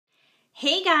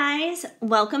Hey guys,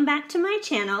 welcome back to my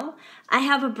channel. I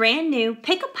have a brand new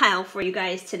pick a pile for you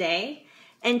guys today.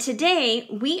 And today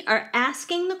we are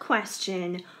asking the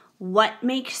question, what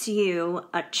makes you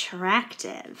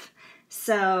attractive?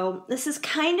 So this is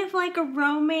kind of like a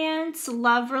romance,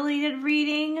 love-related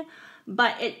reading,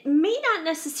 but it may not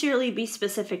necessarily be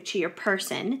specific to your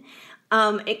person.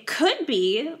 It could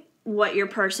be what your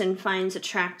person finds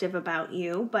attractive about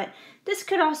you, but this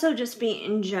could also just be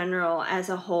in general as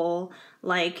a whole,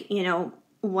 like,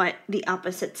 what the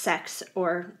opposite sex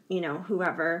or,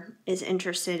 whoever is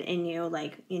interested in you,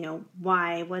 like,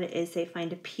 what it is they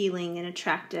find appealing and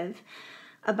attractive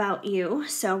about you.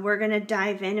 So we're going to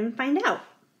dive in and find out.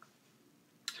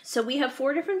 So we have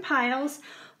 4 different piles,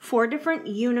 4 different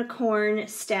unicorn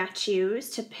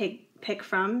statues to pick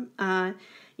from,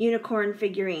 unicorn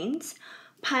figurines.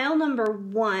 Pile number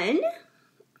 1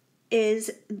 is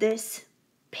this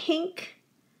pink,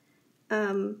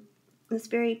 this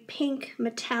very pink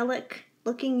metallic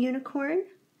looking unicorn.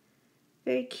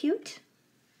 Very cute.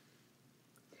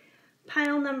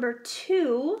 Pile number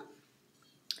 2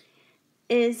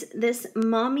 is this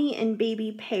mommy and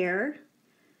baby pair.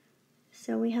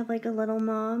 So we have like a little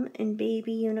mom and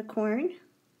baby unicorn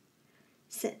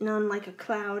sitting on like a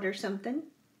cloud or something.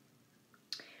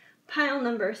 Pile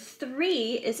number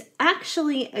 3 is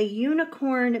actually a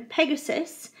unicorn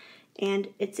Pegasus, and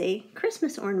it's a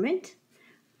Christmas ornament,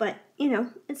 but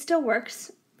it still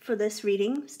works for this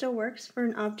reading, still works for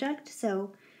an object.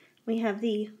 So we have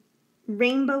the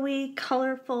rainbowy,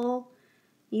 colorful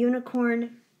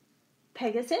unicorn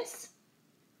Pegasus.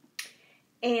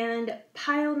 And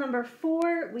pile number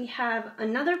 4, we have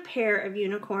another pair of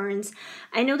unicorns.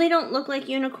 I know they don't look like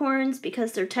unicorns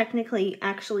because they're technically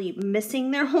actually missing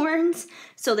their horns,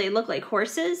 so they look like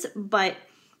horses, but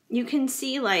you can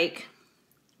see, like,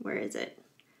 where is it?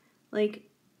 Like,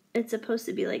 it's supposed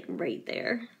to be like right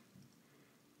there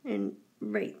and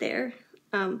right there,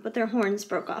 but their horns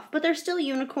broke off. But they're still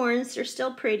unicorns, they're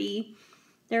still pretty,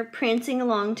 they're prancing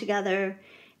along together,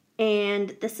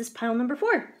 and this is pile number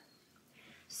 4.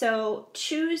 So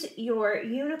choose your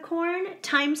unicorn.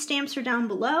 Timestamps are down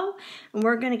below, and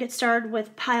we're going to get started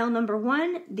with pile number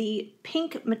 1, the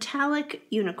pink metallic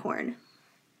unicorn.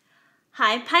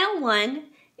 Hi, pile 1.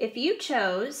 If you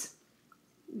chose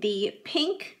the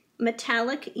pink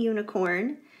metallic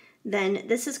unicorn, then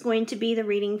this is going to be the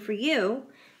reading for you,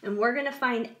 and we're going to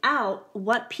find out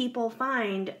what people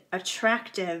find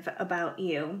attractive about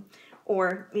you,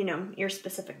 or, your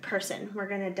specific person. We're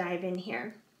going to dive in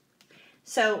here.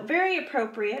 So very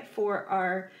appropriate for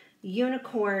our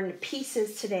unicorn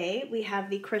pieces today. We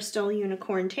have the Crystal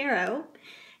Unicorn Tarot,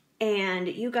 and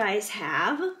you guys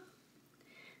have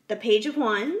the Page of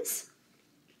Wands,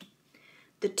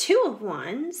 the 2 of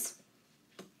Wands,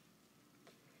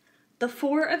 the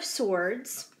 4 of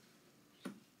Swords,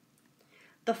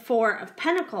 the 4 of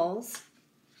Pentacles,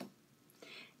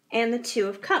 and the 2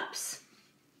 of Cups.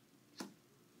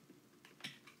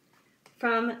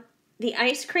 From the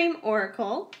Ice Cream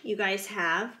Oracle, you guys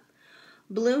have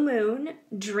Blue Moon,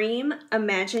 Dream,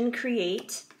 Imagine,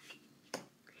 Create,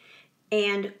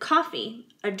 and Coffee,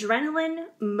 Adrenaline,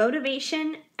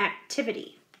 Motivation,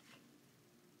 Activity.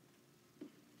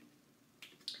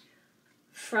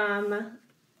 From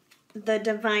the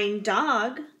Divine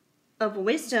Dog of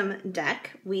Wisdom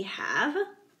deck, we have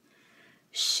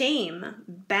Shame,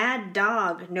 Bad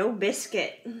Dog, No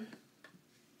Biscuit,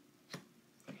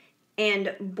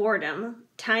 and Boredom,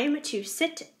 Time to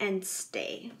Sit and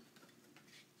Stay.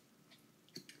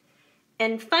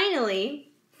 And finally,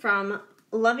 from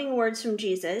Loving Words from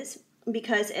Jesus,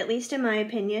 because at least in my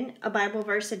opinion, a Bible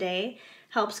verse a day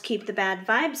helps keep the bad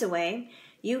vibes away,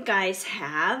 you guys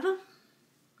have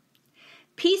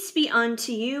Peace be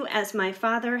unto you as my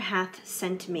Father hath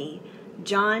sent me.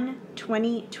 John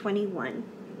 20:21.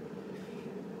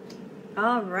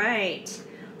 All right.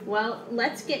 Well,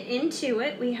 let's get into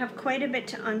it. We have quite a bit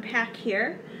to unpack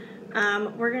here.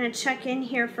 We're going to check in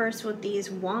here first with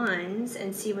these wands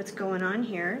and see what's going on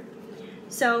here.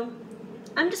 So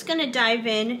I'm just going to dive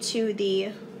into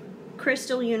the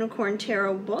Crystal Unicorn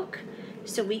Tarot book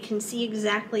so we can see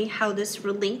exactly how this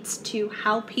relates to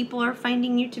how people are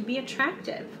finding you to be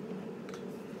attractive.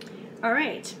 All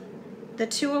right, the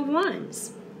 2 of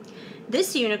Wands.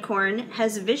 This unicorn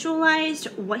has visualized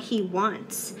what he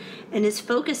wants and is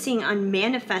focusing on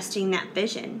manifesting that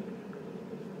vision.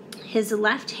 His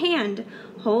left hand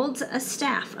holds a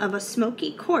staff of a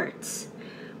smoky quartz,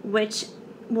 which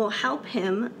will help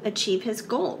him achieve his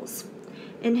goals.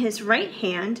 In his right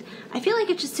hand, I feel like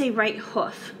it should say right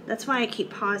hoof. That's why I keep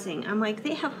pausing. I'm like,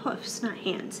 they have hoofs, not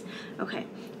hands. Okay,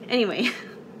 anyway.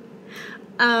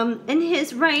 In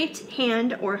his right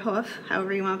hand or hoof,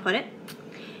 however you want to put it,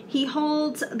 he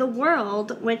holds the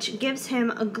world, which gives him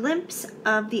a glimpse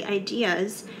of the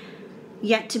ideas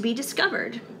yet to be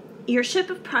discovered. Your ship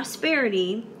of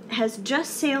prosperity has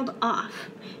just sailed off,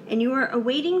 and you are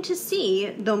awaiting to see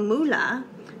the moolah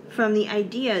from the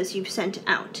ideas you've sent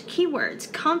out.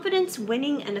 Keywords: confidence,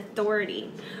 winning, and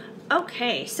authority.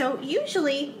 Okay, so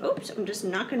usually, oops, I'm just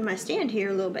knocking my stand here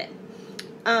a little bit.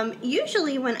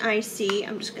 Usually when I see,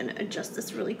 I'm just gonna adjust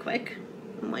this really quick.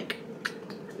 I'm like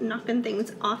knocking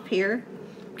things off here.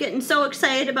 I'm getting so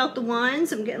excited about the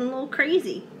wands, I'm getting a little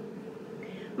crazy.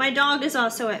 My dog is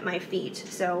also at my feet,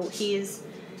 so he's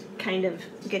kind of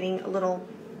getting a little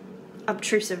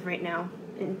obtrusive right now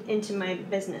into my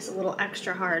business, a little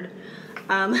extra hard.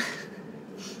 And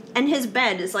his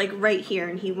bed is like right here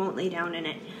and he won't lay down in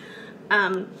it.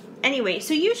 Anyway,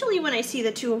 so usually when I see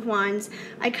the Two of Wands,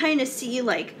 I kind of see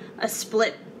like a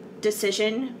split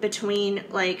decision between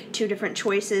like two different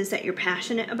choices that you're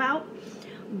passionate about.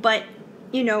 But,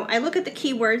 you know, I look at the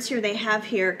keywords here they have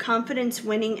here: confidence,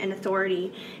 winning, and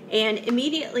authority. And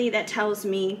immediately that tells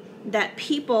me that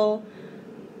people,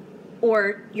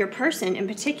 or your person in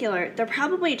particular, they're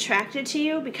probably attracted to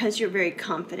you because you're very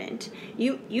confident.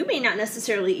 You may not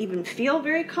necessarily even feel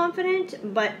very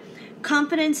confident, but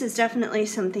confidence is definitely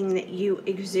something that you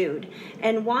exude.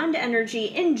 And wand energy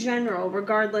in general,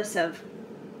 regardless of,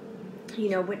 you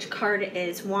know, which card it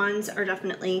is, wands are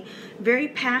definitely very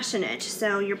passionate.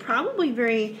 So you're probably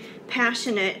very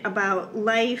passionate about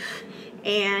life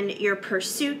and your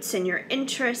pursuits and your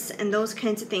interests and those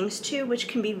kinds of things too, which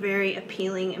can be very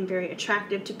appealing and very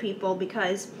attractive to people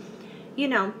because, you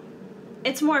know,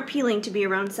 it's more appealing to be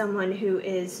around someone who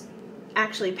is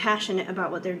actually passionate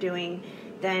about what they're doing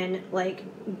than like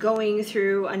going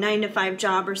through a 9-to-5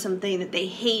 job or something that they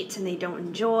hate and they don't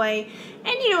enjoy.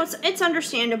 And you know, it's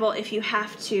understandable if you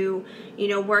have to, you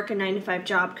know, work a 9-to-5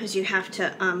 job because you have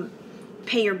to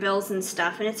pay your bills and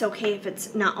stuff, and it's okay if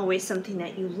it's not always something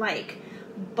that you like.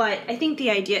 But I think the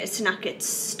idea is to not get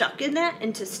stuck in that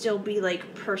and to still be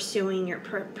like pursuing your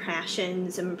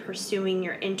passions and pursuing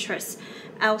your interests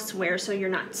elsewhere, so you're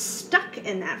not stuck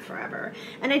in that forever.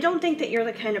 And I don't think that you're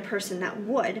the kind of person that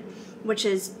would, which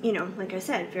is, you know, like I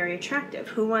said, very attractive.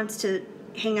 Who wants to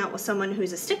hang out with someone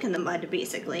who's a stick in the mud,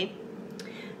 basically?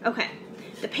 Okay,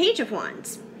 the Page of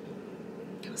Wands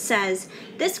says,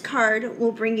 this card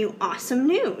will bring you awesome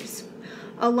news,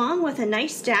 along with a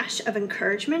nice dash of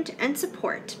encouragement and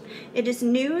support. It is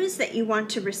news that you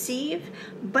want to receive,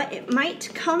 but it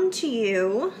might come to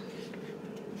you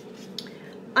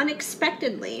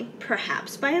unexpectedly,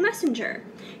 perhaps by a messenger.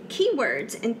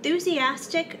 Keywords: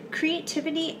 enthusiastic,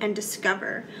 creativity, and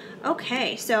discover.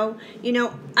 Okay, so, you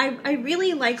know, I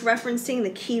really like referencing the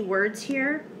keywords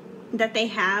here that they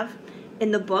have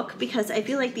in the book because I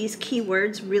feel like these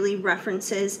keywords really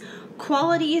references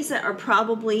qualities that are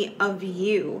probably of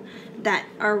you that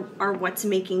are what's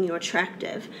making you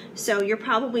attractive. So you're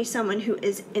probably someone who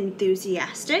is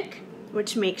enthusiastic,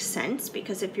 which makes sense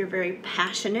because if you're very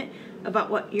passionate about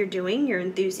what you're doing, you're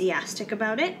enthusiastic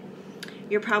about it.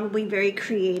 You're probably very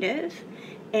creative,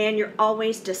 and you're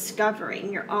always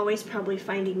discovering. You're always probably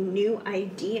finding new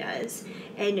ideas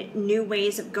and new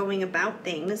ways of going about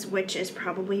things, which is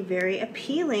probably very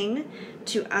appealing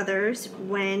to others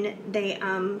when they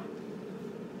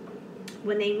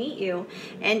meet you.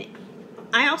 And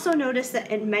I also noticed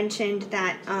that it mentioned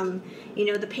that, you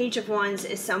know, the Page of Wands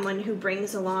is someone who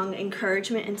brings along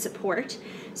encouragement and support.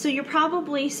 So you're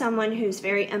probably someone who's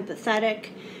very empathetic.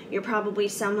 You're probably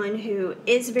someone who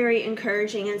is very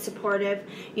encouraging and supportive,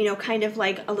 you know, kind of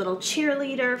like a little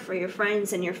cheerleader for your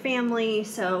friends and your family.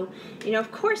 So, you know,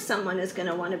 of course someone is going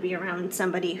to want to be around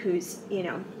somebody who's, you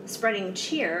know, spreading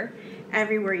cheer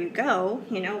everywhere you go.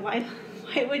 You know, why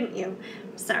wouldn't you?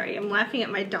 Sorry, I'm laughing at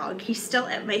my dog. He's still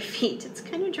at my feet. It's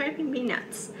kind of driving me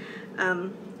nuts.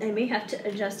 I may have to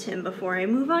adjust him before I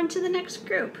move on to the next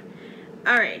group.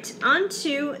 All right, on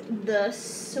to the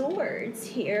swords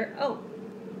here. Oh,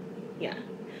 yeah.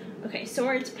 Okay,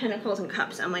 swords, pentacles, and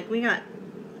cups. I'm like, we got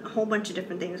a whole bunch of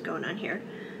different things going on here.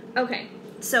 Okay,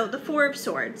 so the Four of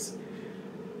Swords.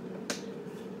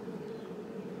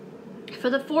 For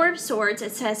the Four of Swords,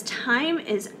 it says time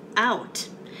is out.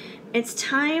 It's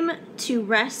time to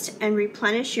rest and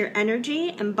replenish your energy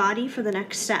and body for the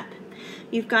next step.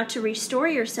 You've got to restore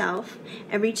yourself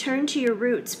and return to your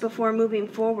roots before moving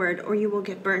forward, or you will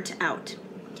get burnt out.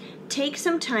 Take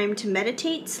some time to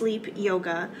meditate, sleep,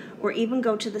 yoga, or even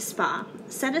go to the spa.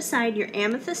 Set aside your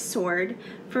amethyst sword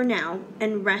for now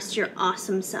and rest your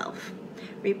awesome self.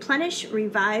 Replenish,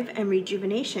 revive, and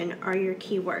rejuvenation are your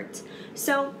keywords.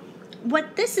 So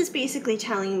what this is basically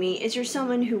telling me is you're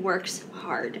someone who works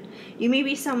hard. You may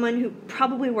be someone who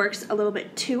probably works a little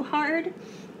bit too hard,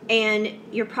 and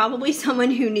you're probably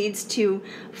someone who needs to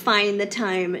find the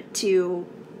time to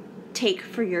take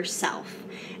for yourself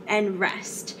and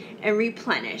rest and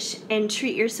replenish and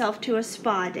treat yourself to a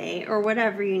spa day or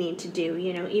whatever you need to do.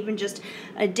 You know, even just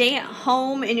a day at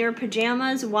home in your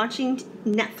pajamas watching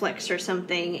Netflix or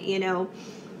something. You know,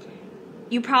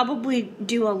 you probably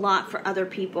do a lot for other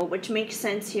people, which makes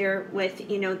sense here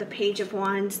with, you know, the Page of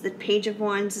Wands. The Page of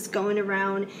Wands is going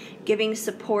around giving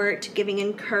support, giving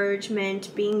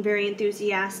encouragement, being very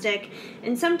enthusiastic.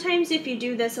 And sometimes if you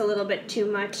do this a little bit too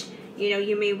much, you know,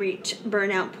 you may reach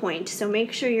burnout point. So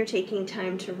make sure you're taking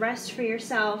time to rest for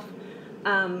yourself.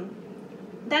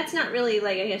 That's not really,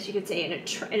 like, I guess you could say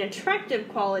an attractive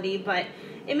quality, but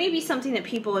it may be something that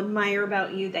people admire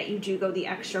about you, that you do go the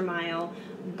extra mile.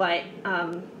 But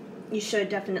you should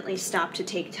definitely stop to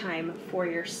take time for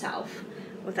yourself,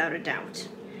 without a doubt.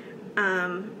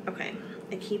 Okay,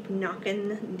 I keep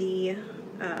knocking the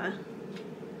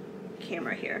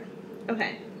camera here.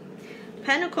 Okay,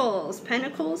 Pentacles,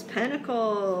 Pentacles,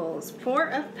 Pentacles, Four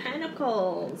of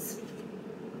Pentacles.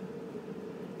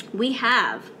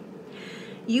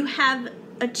 You have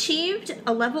achieved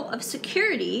a level of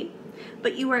security,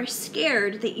 but you are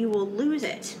scared that you will lose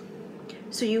it.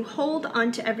 So you hold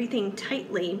on to everything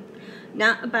tightly,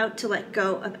 not about to let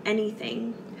go of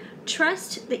anything.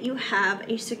 Trust that you have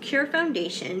a secure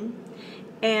foundation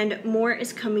and more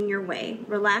is coming your way.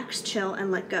 Relax, chill,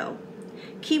 and let go.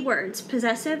 Keywords: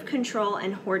 possessive, control,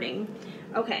 and hoarding.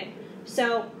 Okay,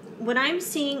 so what I'm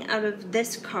seeing out of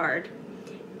this card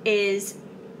is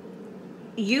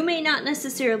you may not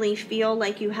necessarily feel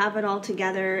like you have it all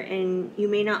together, and you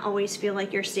may not always feel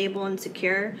like you're stable and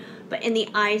secure, but in the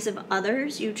eyes of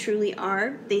others, you truly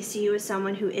are. They see you as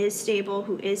someone who is stable,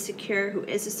 who is secure, who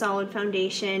is a solid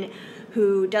foundation,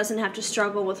 who doesn't have to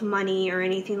struggle with money or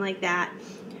anything like that.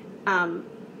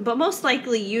 But most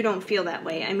likely you don't feel that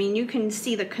way. I mean, you can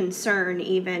see the concern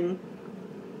even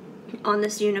on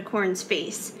this unicorn's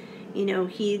face. You know,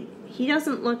 he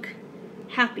doesn't look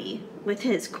happy with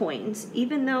his coins,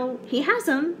 even though he has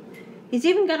them. He's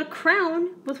even got a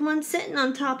crown with one sitting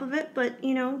on top of it, but,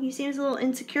 you know, he seems a little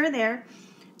insecure there.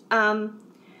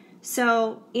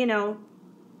 So, you know,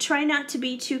 try not to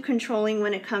be too controlling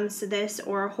when it comes to this,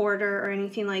 or a hoarder or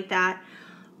anything like that.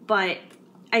 But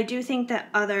I do think that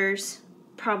others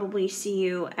probably see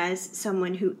you as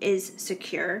someone who is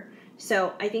secure.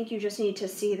 So I think you just need to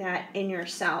see that in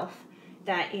yourself,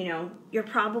 that, you know, you're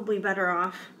probably better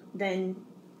off than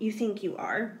you think you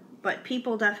are. But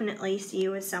people definitely see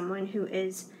you as someone who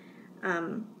is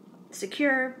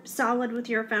secure, solid with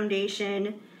your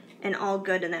foundation, and all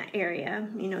good in that area.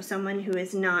 You know, someone who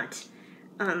is not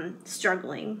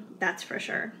struggling, that's for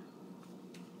sure.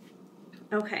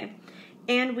 Okay,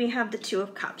 and we have the Two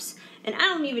of Cups. And I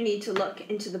don't even need to look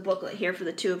into the booklet here for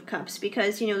the Two of Cups,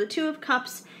 because, you know, the Two of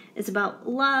Cups is about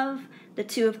love. The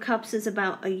Two of Cups is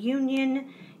about a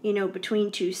union, you know, between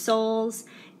two souls.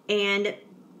 And,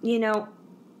 you know,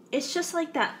 it's just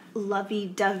like that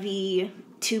lovey-dovey,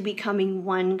 two becoming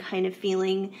one kind of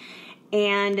feeling.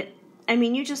 And, I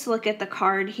mean, you just look at the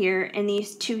card here, and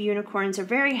these two unicorns are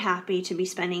very happy to be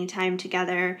spending time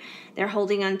together. They're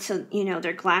holding on to, you know,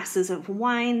 their glasses of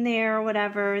wine there or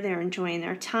whatever. They're enjoying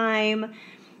their time.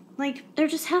 Like, they're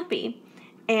just happy.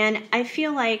 And I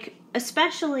feel like,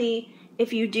 especially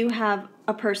if you do have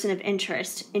a person of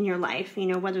interest in your life, you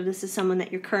know, whether this is someone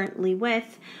that you're currently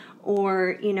with,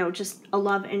 or, you know, just a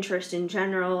love interest in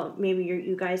general. Maybe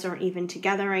you guys aren't even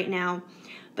together right now.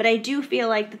 But I do feel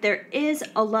like that there is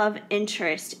a love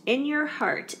interest in your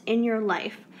heart, in your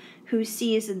life, who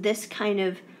sees this kind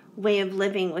of way of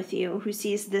living with you, who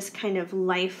sees this kind of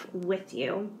life with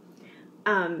you.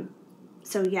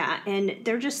 So yeah, and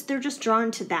they're just drawn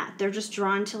to that. They're just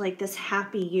drawn to like this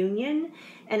happy union.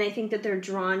 And I think that they're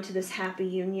drawn to this happy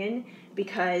union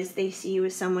because they see you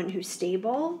as someone who's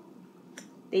stable.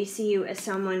 They see you as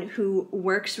someone who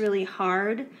works really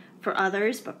hard for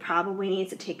others, but probably needs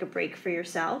to take a break for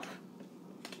yourself.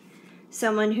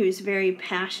 Someone who's very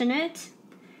passionate,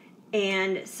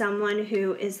 and someone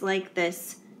who is like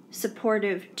this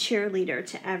supportive cheerleader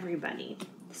to everybody.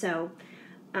 So,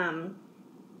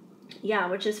 yeah,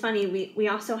 which is funny. We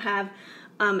also have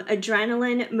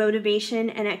adrenaline, motivation,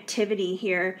 and activity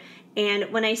here.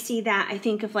 And when I see that, I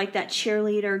think of like that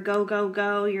cheerleader, go, go,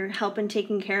 go, you're helping,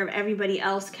 taking care of everybody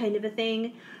else kind of a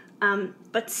thing.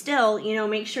 But still, you know,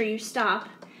 make sure you stop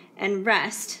and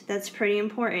rest. That's pretty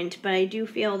important. But I do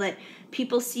feel that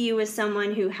people see you as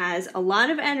someone who has a lot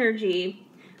of energy,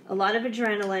 a lot of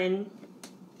adrenaline,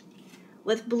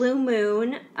 with Blue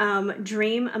Moon,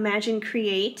 Dream, Imagine,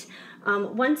 Create.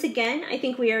 Once again, I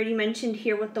think we already mentioned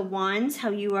here with the wands how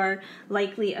you are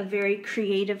likely a very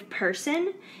creative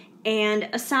person. And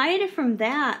aside from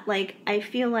that, like, I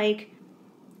feel like,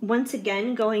 once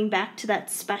again, going back to that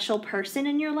special person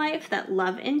in your life, that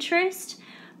love interest,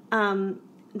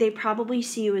 they probably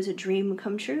see you as a dream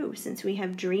come true, since we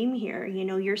have dream here. You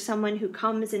know, you're someone who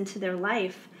comes into their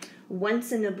life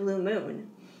once in a blue moon.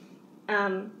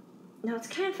 Now, it's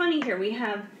kind of funny here. We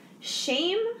have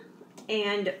shame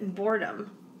and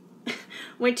boredom,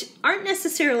 which aren't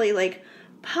necessarily, like,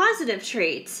 positive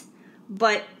traits,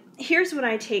 but here's what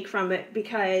I take from it,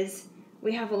 because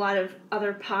we have a lot of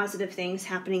other positive things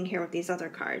happening here with these other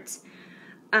cards.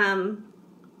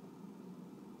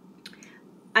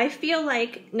 I feel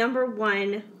like, number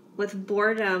one, with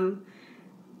boredom,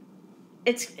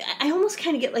 I almost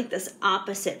kind of get like this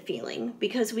opposite feeling,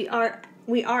 because we are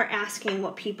asking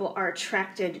what people are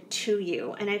attracted to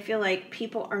you, and I feel like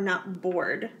people are not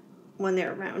bored when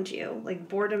they're around you. Like,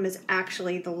 boredom is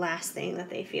actually the last thing that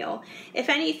they feel. If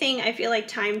anything, I feel like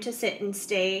time to sit and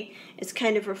stay is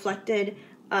kind of reflected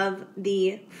of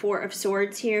the Four of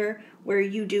Swords here, where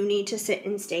you do need to sit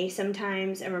and stay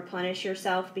sometimes and replenish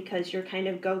yourself, because you're kind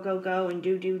of go and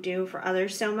do for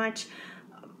others so much.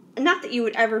 Not that you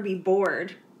would ever be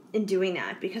bored in doing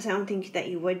that, because I don't think that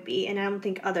you would be, and I don't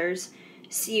think others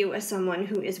see you as someone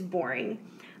who is boring.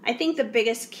 I think the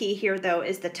biggest key here, though,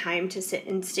 is the time to sit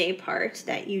and stay part,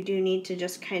 that you do need to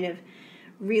just kind of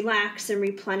relax and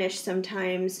replenish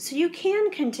sometimes, so you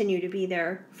can continue to be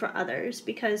there for others,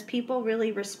 because people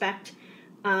really respect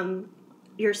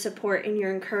your support and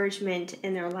your encouragement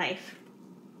in their life.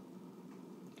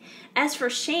 As for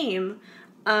shame,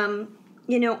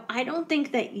 you know, I don't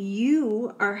think that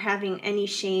you are having any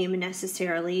shame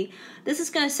necessarily. This is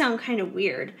going to sound kind of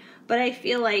weird, but I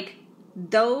feel like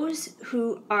those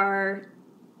who are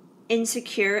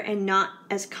insecure and not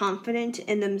as confident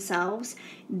in themselves,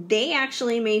 they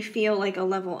actually may feel like a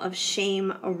level of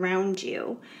shame around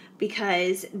you,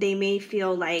 because they may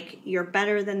feel like you're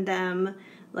better than them,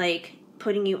 like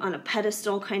putting you on a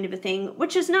pedestal kind of a thing,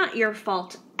 which is not your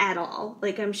fault at all.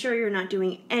 Like, I'm sure you're not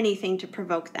doing anything to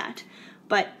provoke that.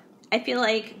 But I feel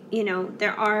like, you know,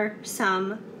 there are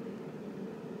some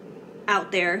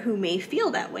out there who may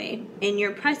feel that way in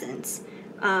your presence,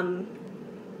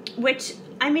 which,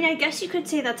 I mean, I guess you could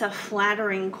say that's a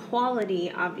flattering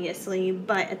quality, obviously,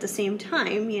 but at the same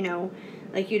time, you know,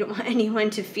 like, you don't want anyone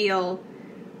to feel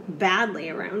badly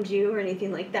around you or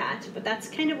anything like that. But that's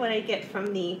kind of what I get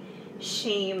from the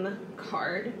shame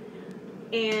card.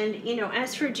 And, you know,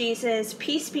 as for Jesus,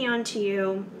 peace be unto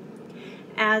you,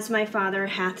 as my Father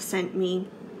hath sent me.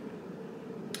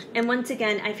 And once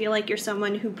again, I feel like you're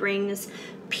someone who brings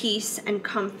peace and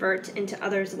comfort into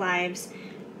others' lives.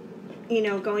 You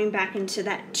know, going back into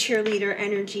that cheerleader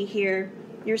energy here,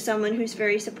 you're someone who's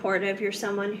very supportive. You're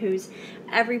someone who's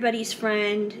everybody's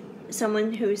friend,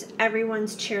 someone who's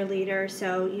everyone's cheerleader.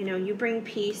 So, you know, you bring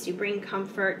peace, you bring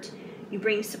comfort, you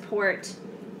bring support,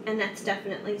 and that's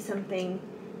definitely something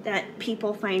that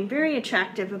people find very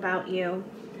attractive about you,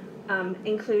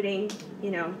 including,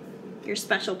 you know, your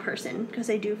special person, because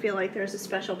I do feel like there's a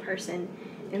special person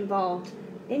involved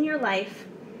in your life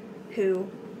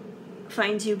who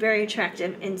finds you very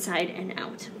attractive inside and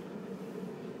out.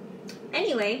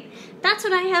 Anyway, that's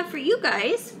what I have for you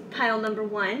guys, pile number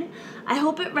 1. I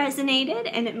hope it resonated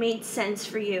and it made sense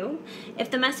for you.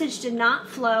 If the message did not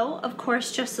flow, of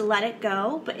course, just let it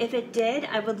go. But if it did,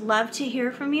 I would love to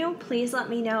hear from you. Please let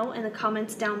me know in the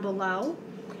comments down below.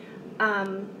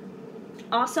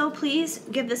 Also, please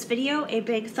give this video a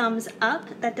big thumbs up.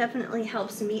 That definitely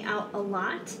helps me out a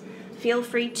lot. Feel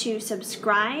free to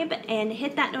subscribe and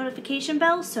hit that notification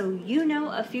bell so you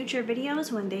know of future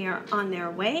videos when they are on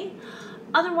their way.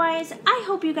 Otherwise, I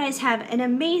hope you guys have an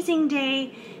amazing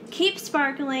day. Keep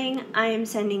sparkling. I am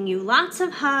sending you lots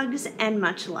of hugs and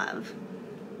much love.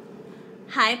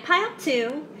 Hi, Pile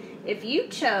 2. If you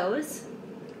chose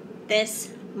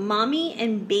this mommy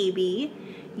and baby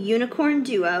unicorn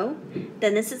duo,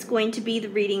 then this is going to be the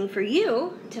reading for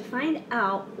you to find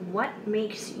out what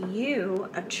makes you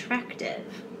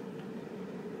attractive.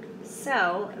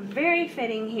 So, very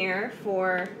fitting here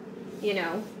for, you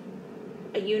know,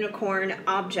 a unicorn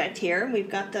object here. We've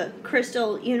got the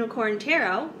Crystal Unicorn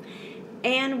Tarot,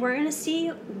 and we're going to see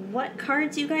what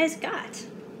cards you guys got.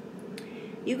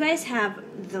 You guys have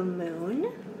the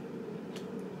Moon,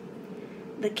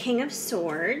 the King of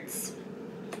Swords,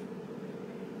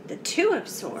 the Two of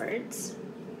Swords,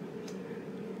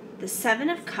 the Seven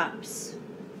of Cups,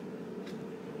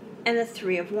 and the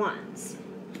Three of Wands.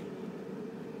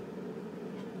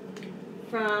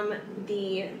 from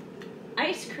the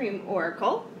Ice Cream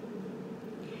Oracle,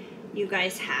 you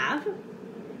guys have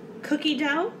Cookie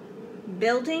Dough,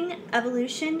 Building,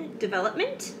 Evolution,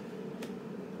 Development,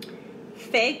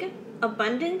 Fig,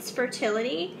 Abundance,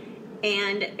 Fertility,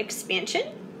 and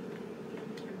Expansion.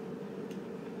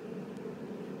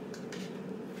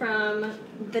 From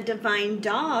the Divine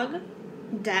Dog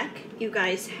deck, you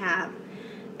guys have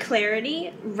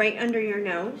Clarity, Right Under Your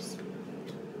Nose,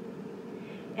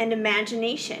 and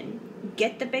Imagination,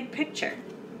 Get the Big Picture.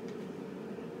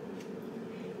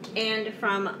 And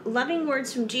from Loving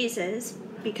Words from Jesus,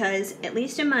 because, at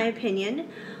least in my opinion,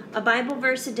 a Bible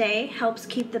verse a day helps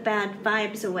keep the bad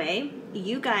vibes away,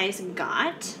 you guys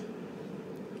got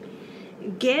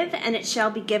Give and it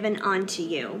shall be given unto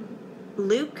you.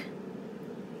 Luke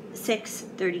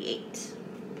 6:38.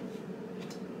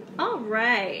 All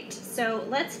right, so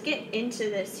let's get into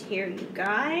this here, you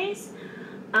guys.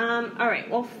 All right,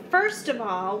 well, first of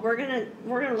all, we're gonna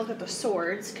look at the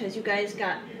swords, because you guys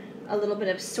got a little bit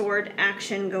of sword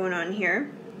action going on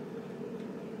here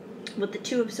with the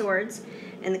Two of Swords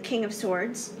and the King of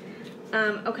Swords.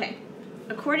 Okay,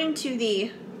 according to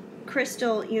the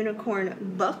Crystal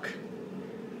Unicorn book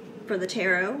for the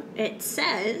tarot, it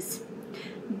says,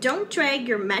 don't drag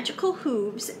your magical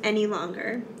hooves any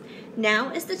longer.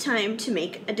 Now is the time to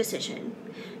make a decision.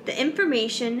 The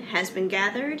information has been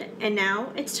gathered, and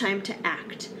now it's time to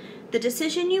act. The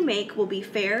decision you make will be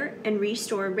fair and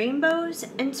restore rainbows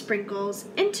and sprinkles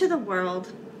into the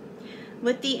world.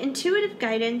 With the intuitive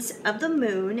guidance of the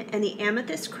moon and the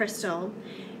amethyst crystal,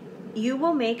 you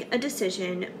will make a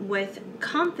decision with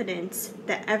confidence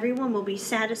that everyone will be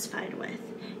satisfied with.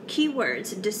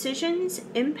 Keywords: decisions,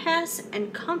 impasse,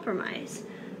 and compromise.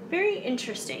 Very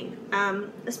interesting,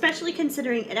 especially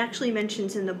considering it actually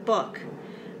mentions in the book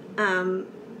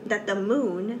that the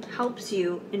moon helps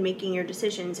you in making your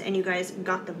decisions, and you guys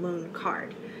got the moon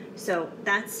card. So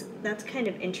that's kind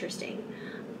of interesting.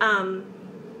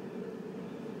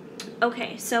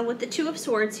 Okay, so with the Two of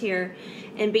Swords here,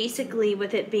 and basically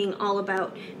with it being all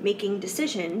about making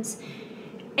decisions,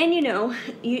 and you know,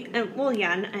 well,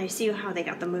 yeah, and I see how they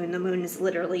got the moon. The moon is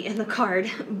literally in the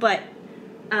card, but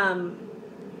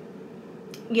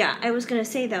yeah, I was going to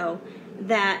say, though,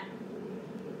 that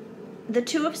the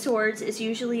Two of Swords is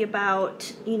usually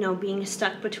about, you know, being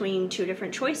stuck between two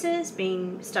different choices,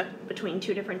 being stuck between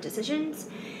two different decisions,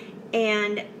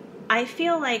 and I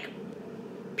feel like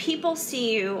people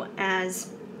see you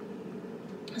as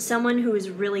someone who is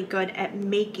really good at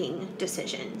making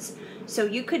decisions. So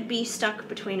you could be stuck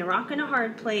between a rock and a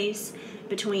hard place,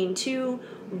 between two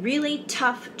really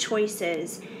tough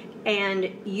choices, and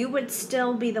you would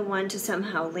still be the one to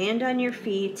somehow land on your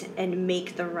feet and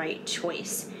make the right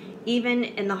choice, even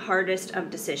in the hardest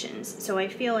of decisions. So I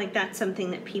feel like that's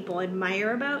something that people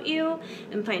admire about you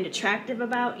and find attractive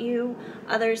about you.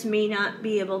 Others may not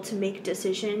be able to make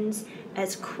decisions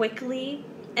as quickly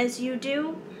as you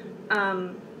do,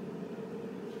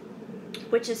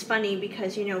 which is funny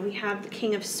because, you know, we have the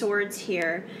King of Swords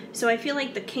here. So I feel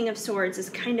like the King of Swords is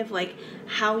kind of like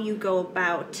how you go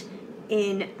about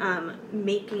in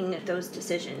making those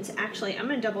decisions. Actually, I'm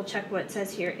going to double check what it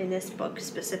says here in this book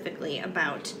specifically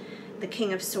about the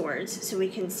King of Swords, so we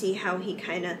can see how he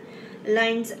kind of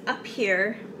lines up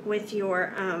here with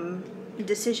your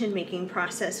decision-making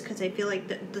process, because I feel like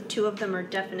the two of them are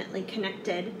definitely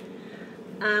connected.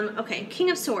 Okay,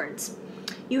 King of Swords.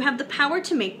 You have the power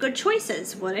to make good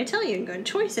choices. What I tell you, good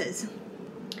choices.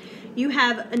 You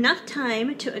have enough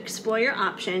time to explore your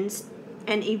options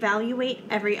and evaluate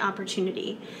every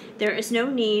opportunity. There is no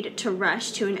need to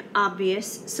rush to an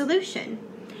obvious solution.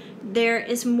 There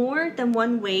is more than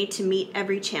one way to meet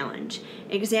every challenge.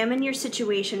 Examine your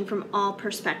situation from all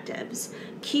perspectives.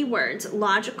 Keywords: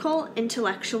 logical,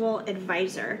 intellectual,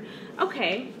 advisor.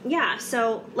 Okay, yeah,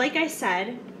 so like I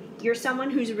said, you're someone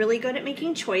who's really good at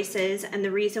making choices, and the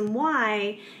reason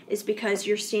why is because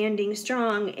you're standing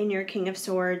strong in your King of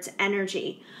Swords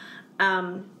energy.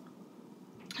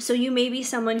 So you may be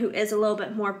someone who is a little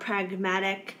bit more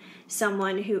pragmatic,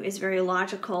 someone who is very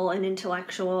logical and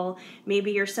intellectual.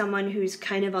 Maybe you're someone who's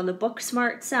kind of on the book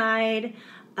smart side.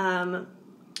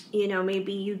 You know,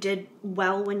 maybe you did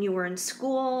well when you were in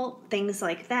school, things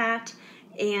like that.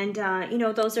 And, you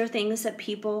know, those are things that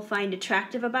people find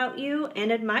attractive about you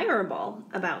and admirable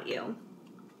about you.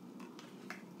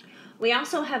 We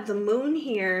also have the moon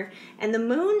here, and the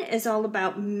moon is all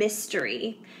about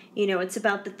mystery. You know, it's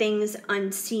about the things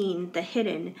unseen, the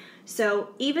hidden. So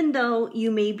even though you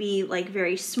may be like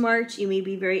very smart, you may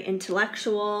be very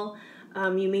intellectual,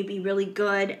 you may be really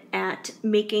good at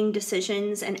making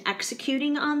decisions and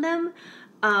executing on them,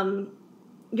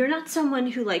 you're not someone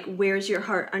who like wears your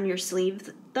heart on your sleeve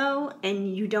though,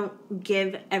 and you don't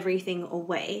give everything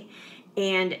away.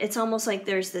 And it's almost like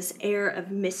there's this air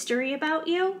of mystery about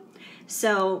you.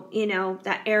 So, you know,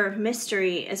 that air of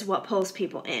mystery is what pulls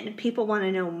people in. People want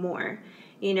to know more.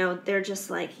 You know, they're just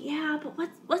like, yeah, but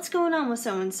what's going on with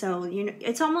so-and-so? You know,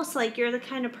 it's almost like you're the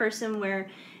kind of person where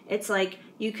it's like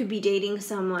you could be dating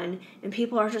someone and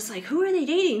people are just like, who are they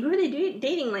dating? Who are they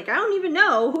dating? Like, I don't even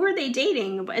know. Who are they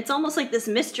dating? But it's almost like this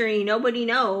mystery nobody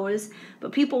knows,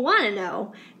 but people want to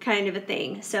know kind of a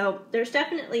thing. So there's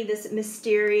definitely this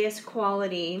mysterious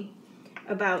quality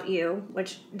about you,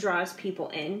 which draws people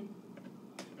in.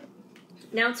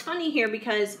 Now, it's funny here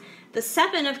because the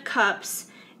Seven of Cups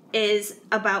is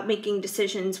about making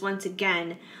decisions once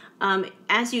again.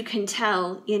 As you can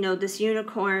tell, you know, this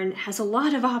unicorn has a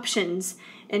lot of options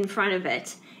in front of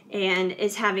it and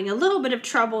is having a little bit of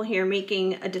trouble here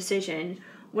making a decision,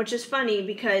 which is funny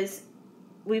because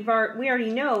we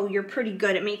already know you're pretty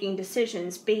good at making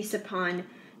decisions based upon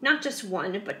not just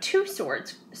one, but two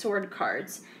sword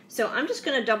cards. So I'm just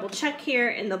going to double check here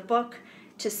in the book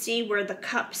to see where the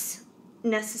cups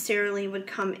necessarily would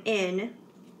come in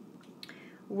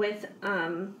with,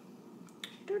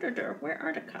 where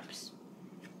are the cups?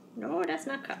 No, that's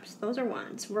not cups. Those are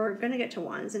wands. We're going to get to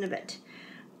wands in a bit.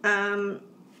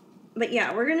 But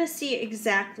yeah, we're going to see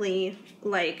exactly,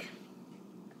 like,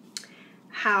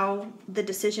 how the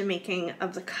decision-making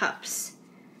of the cups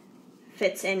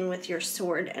fits in with your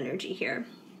sword energy here.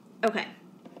 Okay.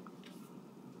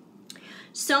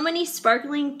 So many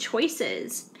sparkling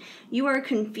choices. You are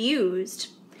confused.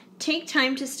 Take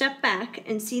time to step back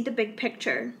and see the big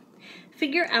picture.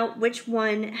 Figure out which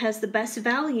one has the best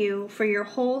value for your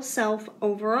whole self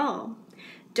overall.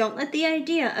 Don't let the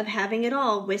idea of having it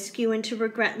all whisk you into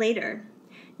regret later.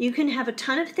 You can have a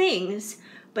ton of things,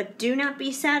 but you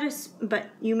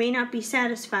may not be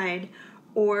satisfied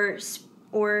or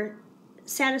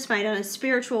satisfied on a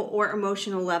spiritual or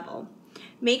emotional level.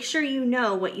 Make sure you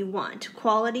know what you want,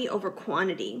 quality over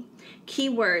quantity.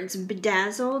 Keywords: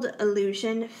 bedazzled,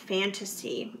 illusion,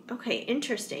 fantasy. Okay,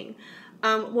 interesting.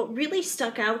 What really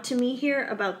stuck out to me here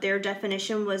about their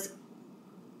definition was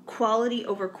quality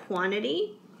over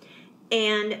quantity.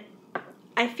 And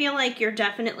I feel like you're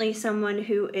definitely someone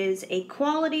who is a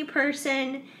quality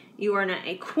person. You are not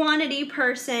a quantity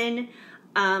person.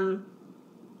 I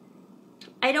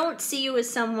don't see you as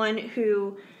someone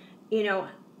who, you know,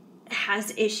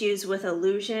 has issues with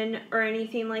illusion or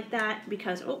anything like that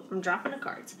because, oh, I'm dropping the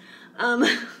cards.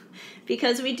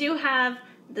 Because we do have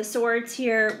the swords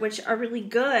here, which are really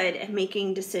good at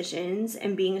making decisions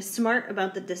and being smart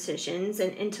about the decisions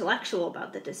and intellectual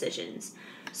about the decisions.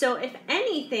 So if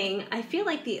anything, I feel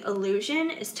like the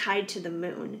illusion is tied to the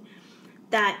moon.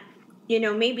 That, you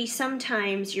know, maybe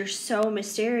sometimes you're so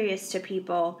mysterious to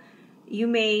people, you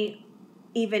may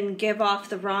even give off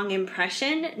the wrong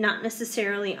impression, not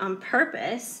necessarily on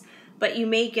purpose, but you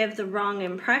may give the wrong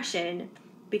impression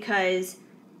because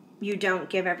you don't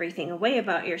give everything away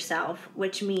about yourself,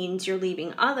 which means you're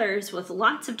leaving others with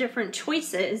lots of different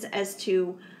choices as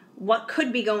to what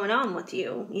could be going on with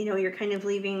you. You know, you're kind of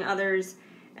leaving others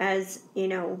as, you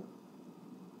know,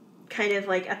 kind of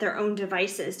like at their own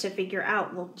devices to figure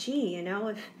out, well, gee, you know,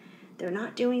 if they're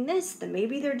not doing this, then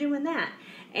maybe they're doing that.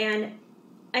 And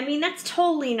I mean, that's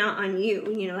totally not on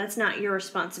you. You know, that's not your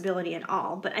responsibility at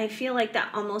all. But I feel like that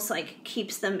almost like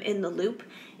keeps them in the loop.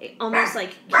 It almost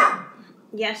like,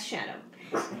 yes, Shadow.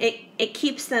 It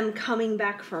keeps them coming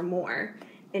back for more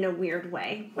in a weird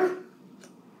way.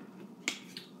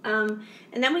 And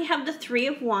then we have the Three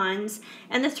of Wands.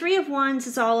 And the Three of Wands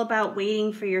is all about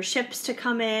waiting for your ships to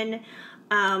come in.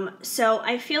 So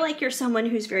I feel like you're someone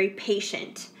who's very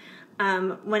patient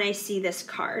when I see this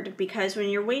card. Because when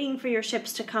you're waiting for your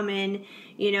ships to come in,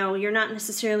 you know, you're not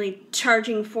necessarily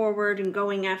charging forward and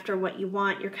going after what you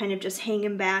want. You're kind of just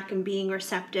hanging back and being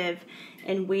receptive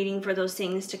and waiting for those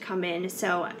things to come in.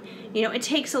 So, you know, it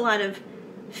takes a lot of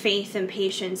faith and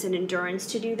patience and endurance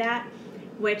to do that,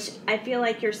 which I feel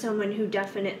like you're someone who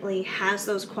definitely has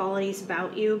those qualities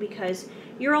about you because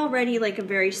you're already like a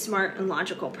very smart and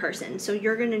logical person. So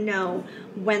you're going to know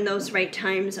when those right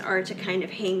times are to kind of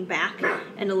hang back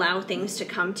and allow things to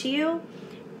come to you.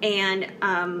 And,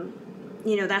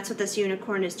 you know, that's what this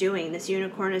unicorn is doing. This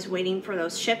unicorn is waiting for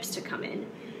those ships to come in.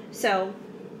 So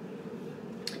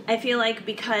I feel like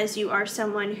because you are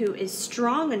someone who is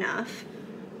strong enough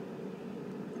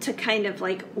to kind of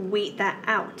like wait that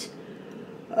out.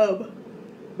 Oh,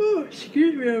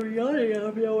 excuse me, I'm yawning out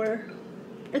of nowhere.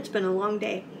 It's been a long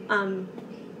day.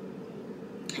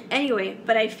 Anyway,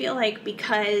 but I feel like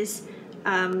because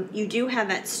you do have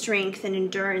that strength and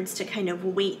endurance to kind of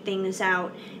wait things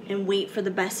out and wait for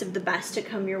the best of the best to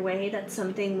come your way. That's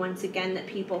something, once again, that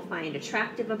people find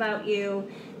attractive about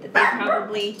you, that they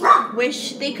probably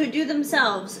wish they could do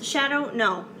themselves. Shadow?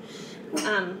 No.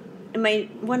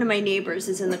 One of my neighbors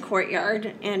is in the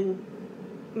courtyard, and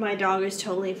my dog is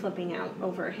totally flipping out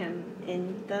over him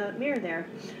in the mirror there.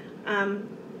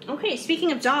 Okay,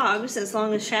 speaking of dogs, as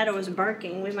long as Shadow is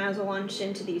barking, we might as well launch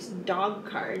into these dog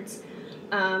cards.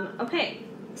 Okay,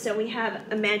 so we have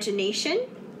imagination,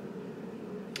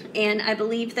 and I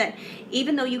believe that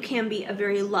even though you can be a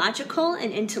very logical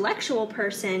and intellectual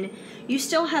person, you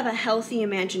still have a healthy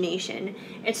imagination.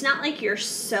 It's not like you're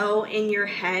so in your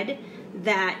head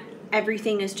that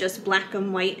everything is just black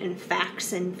and white and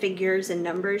facts and figures and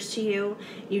numbers to you.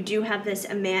 You do have this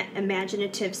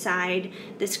imaginative side,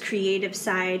 this creative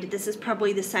side. This is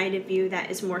probably the side of you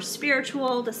that is more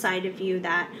spiritual, the side of you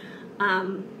that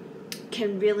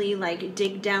can really like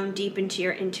dig down deep into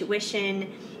your intuition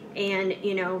and,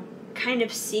 you know, kind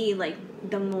of see like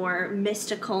the more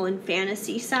mystical and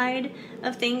fantasy side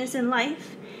of things in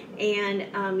life.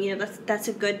 And, you know, that's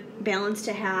a good balance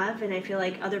to have, and I feel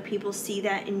like other people see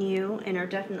that in you and are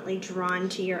definitely drawn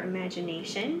to your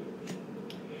imagination.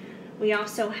 We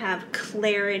also have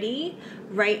clarity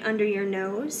right under your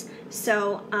nose.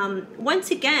 So, once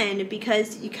again,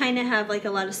 because you kind of have like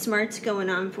a lot of smarts going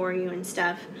on for you and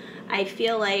stuff, I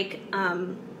feel like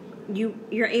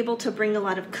you're able to bring a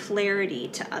lot of clarity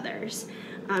to others.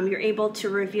 You're able to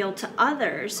reveal to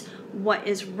others what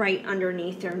is right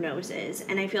underneath their noses.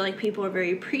 And I feel like people are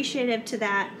very appreciative to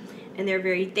that, and they're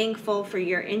very thankful for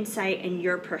your insight and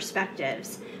your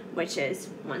perspectives, which is,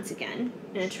 once again,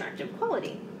 an attractive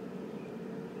quality.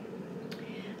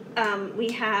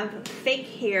 We have fake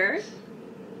hair,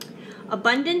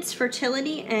 abundance,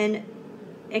 fertility, and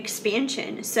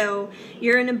expansion. So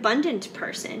you're an abundant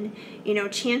person. You know,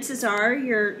 chances are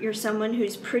you're someone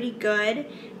who's pretty good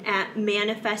at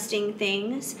manifesting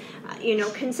things. You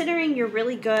know, considering you're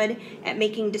really good at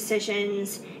making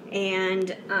decisions,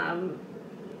 and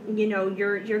you know,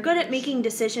 you're good at making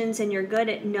decisions, and you're good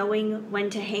at knowing when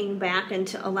to hang back and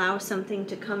to allow something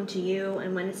to come to you,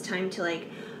 and when it's time to like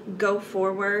go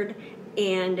forward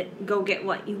and go get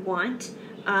what you want.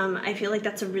 I feel like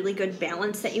that's a really good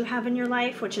balance that you have in your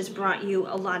life, which has brought you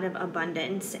a lot of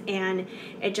abundance, and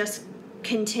it just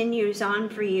continues on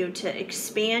for you to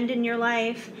expand in your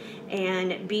life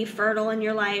and be fertile in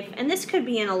your life. And this could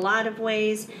be in a lot of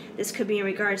ways. This could be in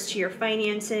regards to your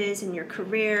finances and your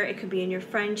career. It could be in your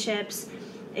friendships.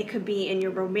 It could be in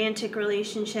your romantic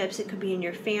relationships. It could be in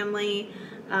your family.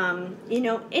 You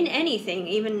know, in anything,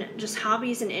 even just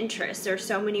hobbies and interests. There are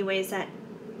so many ways that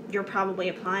you're probably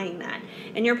applying that.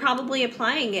 And you're probably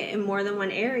applying it in more than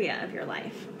one area of your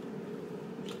life.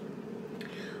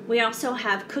 We also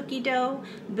have cookie dough,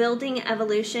 building,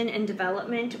 evolution, and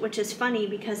development, which is funny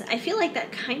because I feel like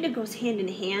that kind of goes hand in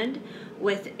hand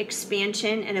with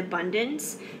expansion and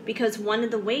abundance, because one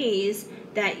of the ways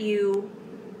that you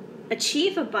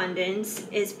achieve abundance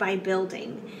is by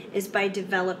building, is by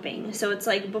developing. So it's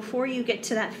like before you get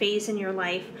to that phase in your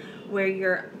life where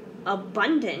you're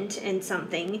abundant in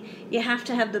something, you have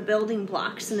to have the building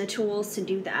blocks and the tools to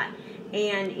do that.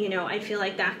 And, you know, I feel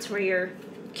like that's where your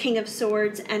King of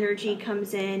Swords energy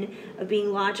comes in, of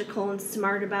being logical and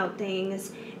smart about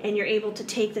things, and you're able to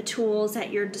take the tools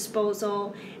at your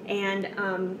disposal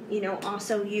and, you know,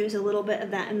 also use a little bit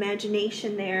of that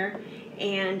imagination there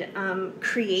and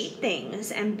create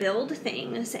things and build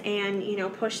things and, you know,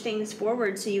 push things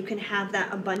forward so you can have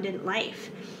that abundant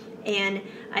life. And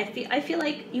I feel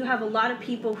like you have a lot of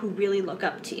people who really look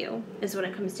up to you, is what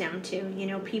it comes down to. You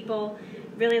know, people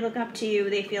really look up to you.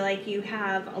 They feel like you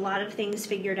have a lot of things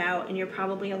figured out, and you're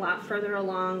probably a lot further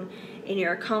along in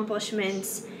your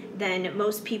accomplishments than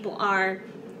most people are.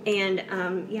 And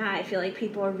yeah, I feel like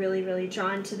people are really, really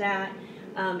drawn to that.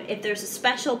 If there's a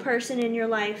special person in your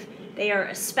life, they are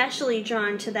especially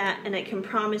drawn to that, and I can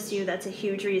promise you that's a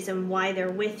huge reason why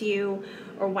they're with you,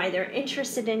 or why they're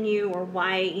interested in you, or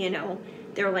why, you know,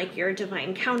 they're like your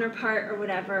divine counterpart or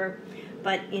whatever.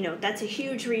 But, you know, that's a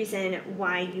huge reason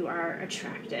why you are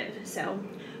attractive. So,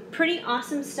 pretty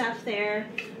awesome stuff there.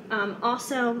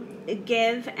 Also,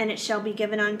 give and it shall be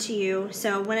given unto you.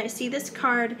 So when I see this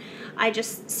card, I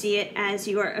just see it as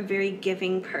you are a very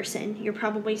giving person. You're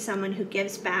probably someone who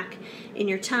gives back in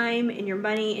your time, in your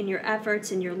money, in your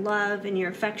efforts, in your love, in your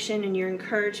affection, and your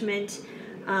encouragement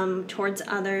towards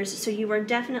others. So you are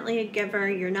definitely a giver.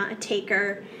 You're not a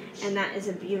taker, and that is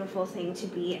a beautiful thing to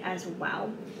be as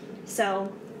well.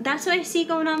 So that's what I see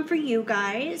going on for you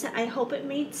guys. I hope it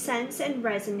made sense and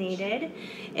resonated.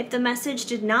 If the message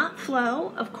did not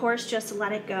flow, of course, just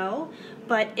let it go.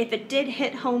 But if it did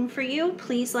hit home for you,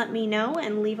 please let me know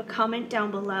and leave a comment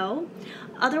down below.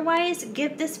 Otherwise,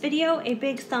 give this video a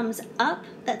big thumbs up.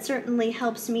 That certainly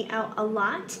helps me out a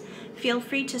lot. Feel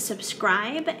free to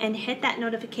subscribe and hit that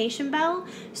notification bell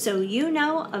so you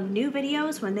know of new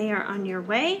videos when they are on your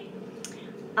way.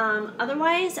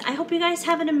 Otherwise, I hope you guys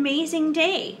have an amazing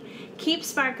day. Keep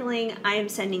sparkling. I am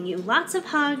sending you lots of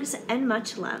hugs and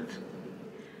much love.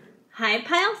 Hi,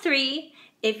 Pile 3.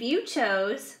 If you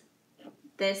chose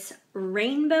this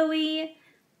rainbowy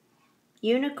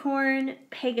unicorn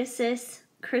Pegasus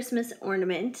Christmas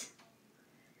ornament,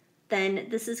 then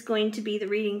this is going to be the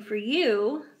reading for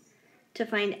you to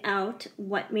find out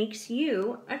what makes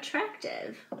you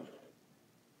attractive.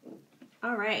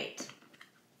 All right.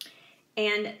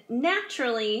 And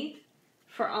naturally,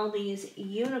 for all these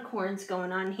unicorns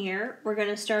going on here, we're going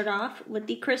to start off with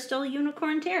the Crystal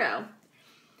Unicorn Tarot.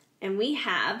 And we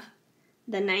have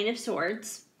the Nine of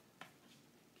Swords,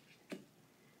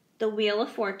 the Wheel of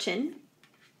Fortune,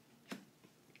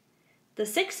 the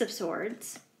Six of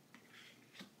Swords,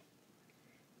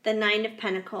 the Nine of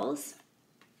Pentacles,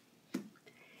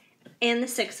 and the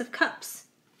Six of Cups.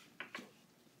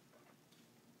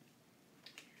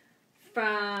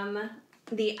 From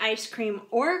the Ice Cream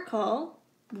Oracle,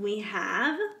 we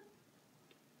have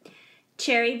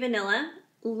Cherry Vanilla,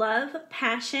 Love,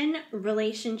 Passion,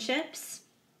 Relationships,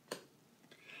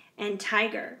 and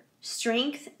Tiger,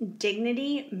 Strength,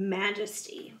 Dignity,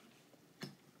 Majesty.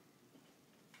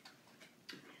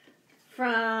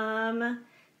 From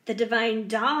the Divine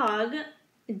Dog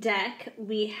deck,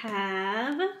 we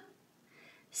have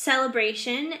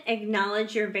Celebration,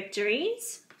 Acknowledge Your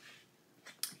Victories,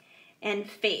 and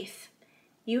Faith.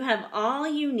 You have all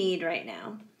you need right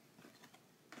now.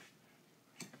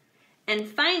 And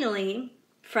finally,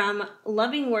 from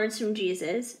Loving Words from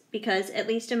Jesus, because at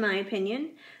least in my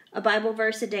opinion, a Bible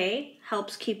verse a day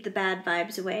helps keep the bad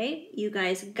vibes away, you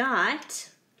guys got,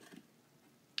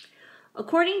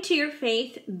 according to your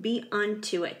faith, be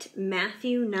unto it.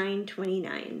 Matthew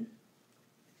 9:29.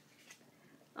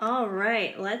 All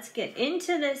right, let's get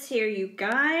into this here, you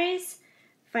guys.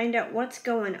 Find out what's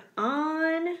going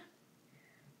on.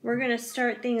 We're going to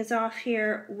start things off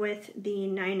here with the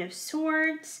Nine of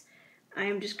Swords.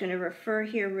 I'm just going to refer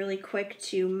here really quick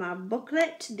to my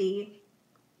booklet, the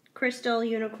Crystal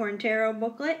Unicorn Tarot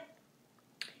booklet.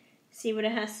 See what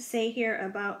it has to say here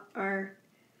about our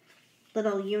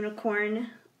little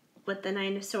unicorn with the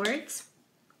Nine of Swords.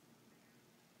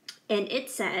 And it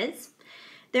says,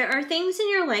 there are things in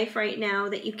your life right now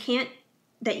that you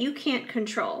can't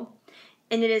control,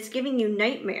 and it is giving you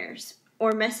nightmares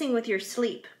or messing with your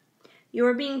sleep. You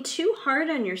are being too hard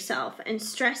on yourself and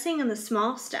stressing on the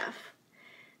small stuff.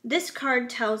 This card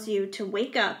tells you to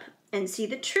wake up and see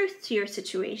the truth to your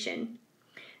situation.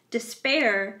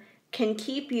 Despair can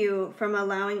keep you from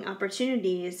allowing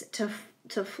opportunities to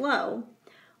flow,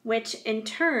 which in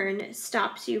turn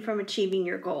stops you from achieving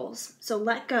your goals. So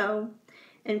let go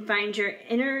and find your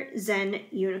inner Zen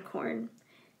unicorn.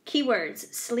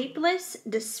 Keywords: sleepless,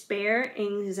 despair,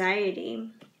 anxiety.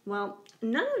 Well,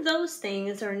 none of those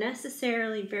things are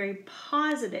necessarily very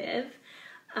positive.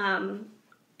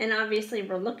 And obviously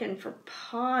we're looking for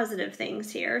positive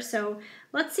things here. So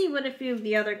let's see what a few of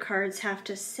the other cards have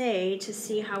to say to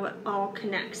see how it all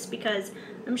connects, because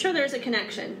I'm sure there's a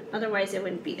connection. Otherwise it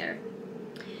wouldn't be there.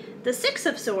 The Six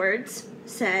of Swords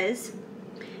says,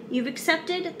 you've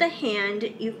accepted the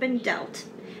hand you've been dealt,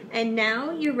 and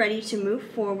now you're ready to move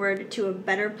forward to a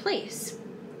better place.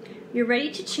 You're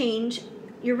ready to change.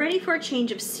 You're ready for a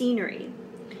change of scenery.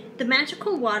 The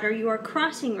magical water you are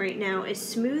crossing right now is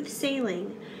smooth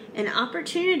sailing. An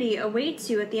opportunity awaits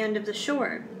you at the end of the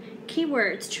shore.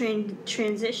 Keywords: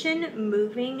 transition,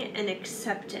 moving, and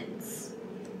acceptance.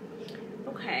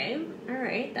 Okay, all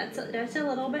right, that's a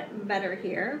little bit better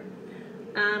here.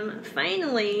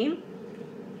 Finally,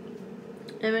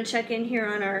 I'm gonna check in here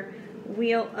on our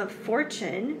Wheel of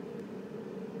Fortune.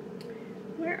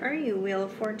 Where are you, Wheel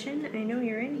of Fortune? I know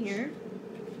you're in here.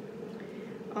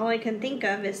 All I can think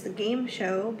of is the game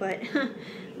show, but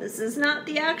this is not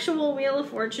the actual Wheel of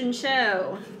Fortune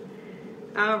show.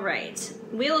 All right,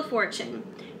 Wheel of Fortune.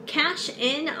 Cash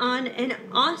in on an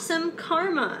awesome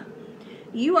karma.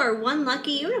 You are one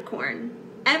lucky unicorn.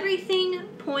 Everything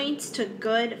points to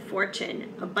good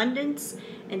fortune, abundance,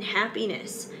 and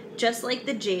happiness. Just like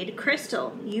the jade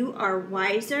crystal, you are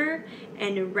wiser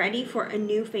and ready for a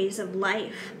new phase of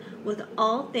life, with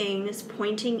all things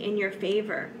pointing in your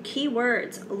favor.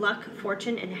 Keywords: luck,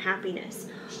 fortune, and happiness.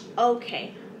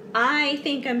 Okay, I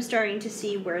think I'm starting to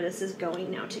see where this is going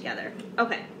now together.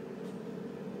 Okay.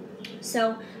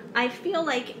 So I feel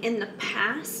like in the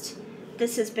past,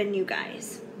 this has been you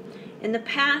guys. In the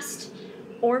past,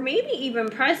 or maybe even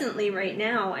presently right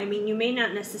now, I mean, you may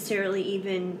not necessarily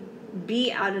even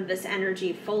be out of this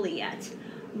energy fully yet,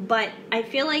 but I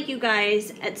feel like you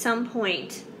guys at some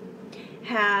point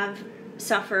have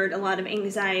suffered a lot of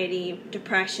anxiety,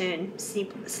 depression,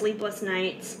 sleepless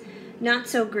nights, not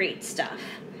so great stuff.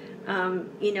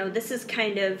 You know, this is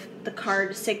kind of the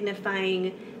card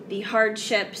signifying the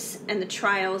hardships and the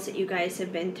trials that you guys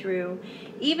have been through.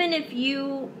 Even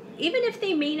if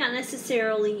they may not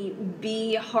necessarily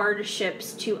be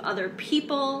hardships to other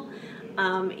people,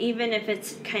 even if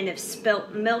it's kind of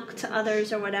spilt milk to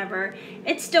others or whatever,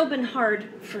 it's still been hard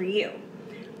for you.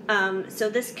 So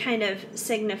this kind of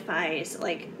signifies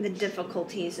like the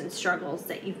difficulties and struggles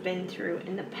that you've been through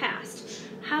in the past.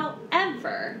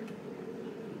 However,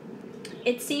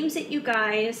 it seems that you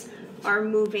guys are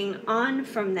moving on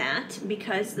from that,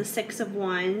 because the Six of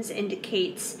Wands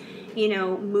indicates, you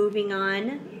know, moving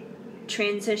on,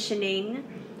 transitioning.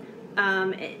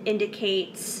 It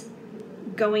indicates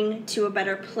going to a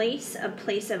better place, a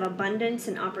place of abundance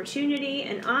and opportunity.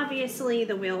 And obviously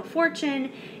the Wheel of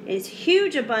Fortune is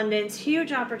huge abundance,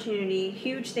 huge opportunity,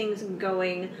 huge things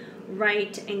going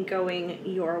right and going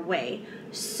your way.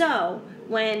 So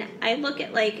when I look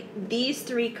at like these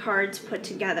three cards put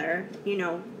together, you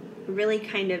know, really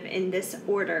kind of in this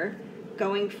order,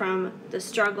 going from the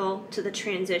struggle to the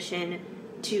transition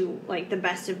to like the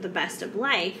best of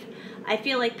life, I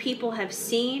feel like people have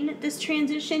seen this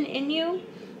transition in you,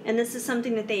 and this is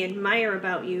something that they admire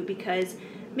about you, because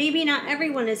maybe not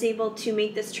everyone is able to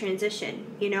make this transition.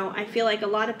 You know, I feel like a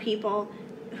lot of people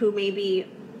who maybe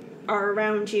are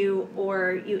around you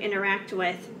or you interact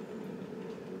with,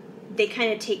 they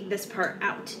kind of take this part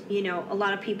out. You know, a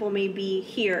lot of people may be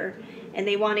here and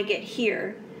they want to get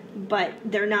here, but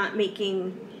they're not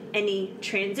making any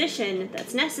transition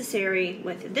that's necessary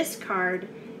with this card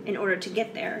in order to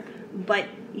get there. But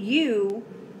you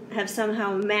have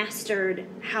somehow mastered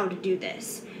how to do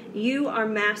this. You are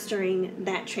mastering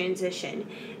that transition.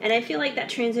 And I feel like that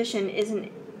transition isn't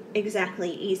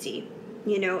exactly easy.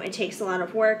 You know, it takes a lot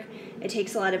of work, it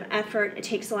takes a lot of effort, it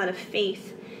takes a lot of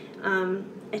faith,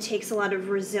 it takes a lot of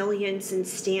resilience and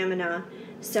stamina.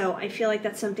 So I feel like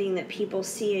that's something that people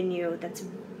see in you that's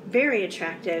very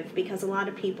attractive, because a lot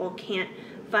of people can't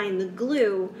find the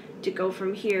glue to go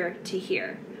from here to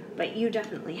here, but you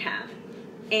definitely have.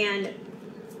 And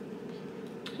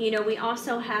you know, we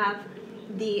also have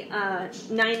the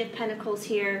Nine of Pentacles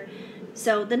here.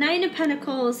 So the Nine of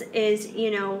Pentacles is,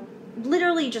 you know,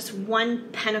 literally just one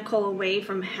pentacle away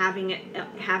from having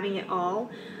it all.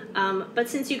 But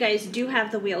since you guys do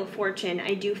have the Wheel of Fortune,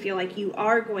 I do feel like you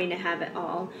are going to have it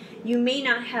all. You may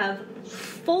not have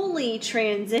fully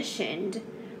transitioned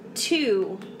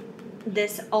to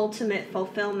this ultimate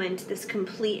fulfillment, this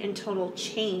complete and total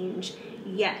change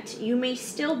yet. You may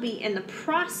still be in the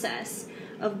process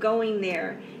of going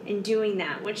there and doing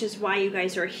that, which is why you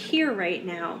guys are here right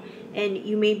now. And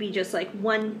you may be just like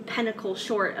one pentacle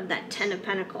short of that Ten of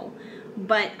Pentacles.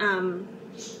 But,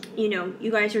 you know,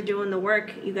 you guys are doing the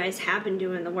work. You guys have been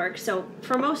doing the work. So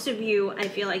for most of you, I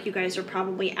feel like you guys are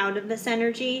probably out of this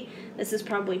energy. This is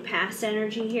probably past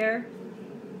energy here.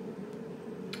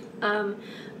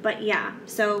 But yeah,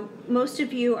 so most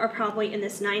of you are probably in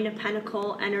this Nine of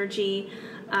Pentacles energy.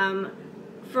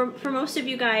 For most of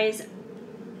you guys,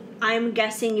 I'm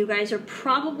guessing you guys are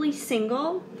probably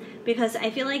single, because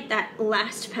I feel like that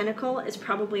last pentacle is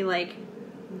probably like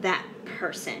that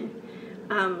person.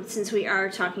 Since we are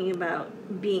talking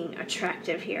about being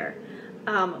attractive here.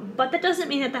 But that doesn't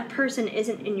mean that that person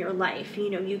isn't in your life. You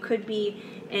know, you could be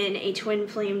in a twin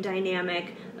flame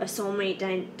dynamic, a soulmate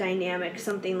dynamic,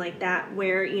 something like that,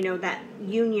 where, you know, that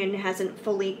union hasn't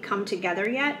fully come together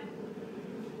yet.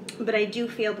 But I do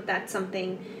feel that that's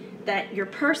something that your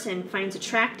person finds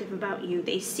attractive about you.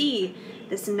 They see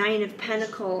this Nine of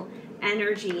Pentacles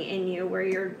energy in you, where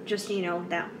you're just, you know,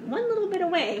 that one little bit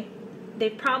away. They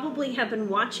probably have been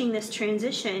watching this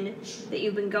transition that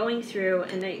you've been going through,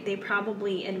 and they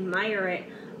probably admire it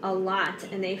a lot,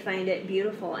 and they find it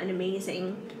beautiful and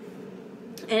amazing.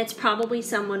 And it's probably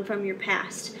someone from your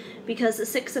past, because the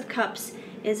Six of Cups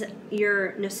is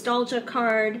your nostalgia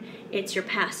card, it's your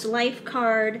past life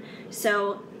card.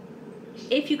 So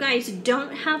if you guys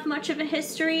don't have much of a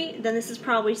history, then this is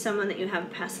probably someone that you have a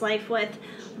past life with.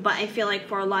 But I feel like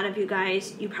for a lot of you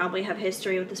guys, you probably have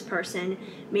history with this person.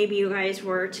 Maybe you guys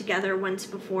were together once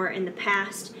before in the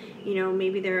past. You know,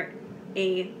 maybe they're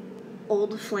a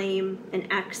old flame,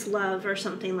 an ex-love or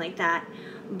something like that.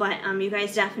 but you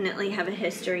guys definitely have a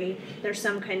history. There's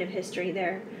some kind of history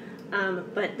there.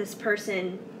 But this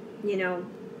person, you know,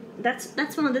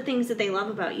 that's one of the things that they love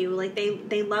about you. Like,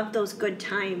 they love those good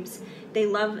times. They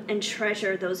love and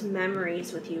treasure those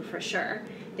memories with you, for sure.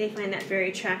 They find that very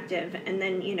attractive. And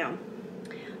then, you know,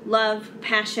 love,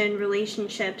 passion,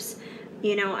 relationships,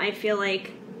 you know, I feel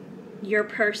like your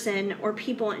person, or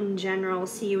people in general,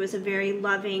 see you as a very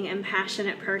loving and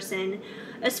passionate person,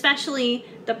 especially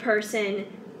the person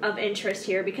of interest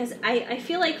here, because I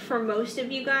feel like for most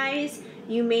of you guys,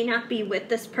 you may not be with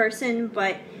this person,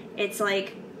 but it's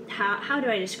like, how do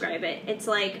I describe it? It's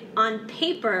like, on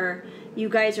paper, you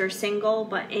guys are single,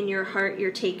 but in your heart,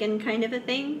 you're taken, kind of a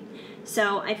thing.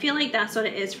 So I feel like that's what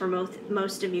it is for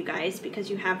most of you guys, because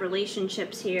you have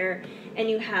relationships here, and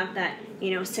you have that,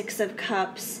 you know, Six of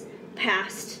Cups,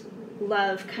 past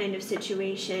love kind of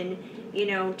situation, you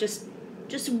know, just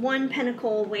one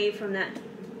pentacle away from that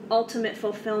ultimate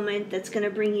fulfillment that's going to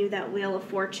bring you that Wheel of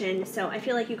Fortune. So I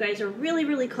feel like you guys are really,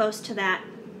 really close to that.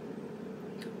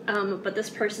 But this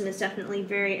person is definitely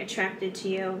very attracted to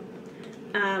you.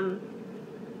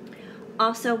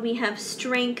 Also, we have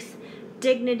strength,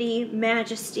 dignity,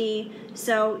 majesty.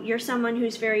 So you're someone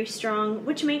who's very strong,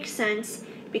 which makes sense,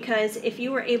 because if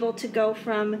you were able to go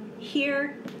from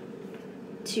here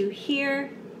to here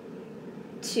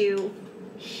to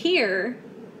here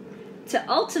to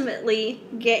ultimately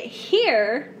get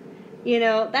here, you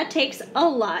know, that takes a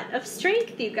lot of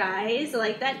strength, you guys.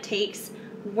 Like, that takes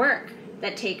work.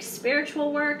 That takes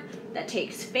spiritual work. That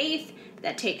takes faith.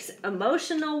 That takes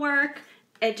emotional work.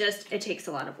 It takes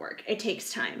a lot of work. It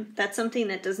takes time. That's something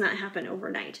that does not happen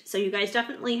overnight. So you guys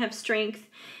definitely have strength,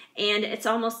 and it's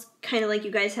almost kind of like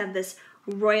you guys have this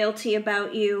royalty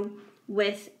about you,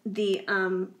 with the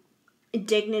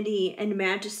dignity and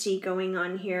majesty going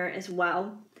on here as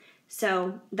well.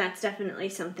 So that's definitely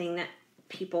something that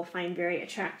people find very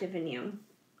attractive in you.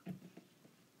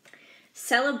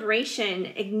 Celebration.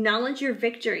 Acknowledge your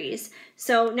victories.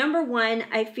 So number one,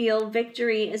 I feel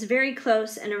victory is very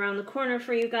close and around the corner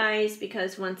for you guys,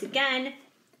 because once again,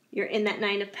 you're in that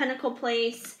Nine of Pentacles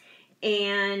place,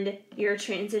 and you're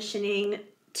transitioning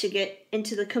to get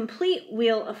into the complete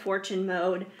Wheel of Fortune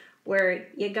mode, where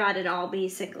you got it all,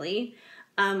 basically,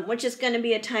 which is going to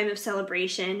be a time of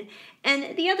celebration.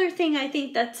 And the other thing I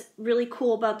think that's really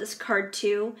cool about this card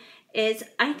too is,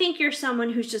 I think you're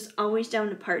someone who's just always down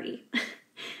to party.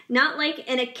 Not like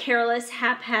in a careless,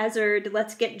 haphazard,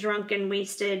 let's get drunk and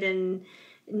wasted and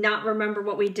not remember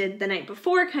what we did the night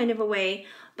before kind of a way,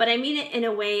 but I mean it in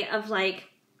a way of like,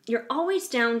 you're always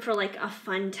down for like a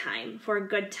fun time, for a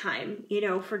good time, you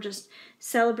know, for just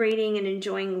celebrating and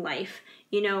enjoying life,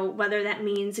 you know, whether that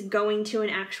means going to an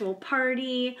actual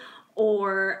party,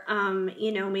 or,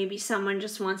 you know, maybe someone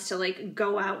just wants to like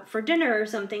go out for dinner or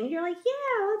something. You're like,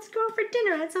 yeah, let's go out for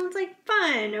dinner. That sounds like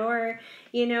fun. Or,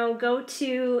 you know, go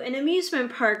to an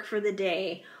amusement park for the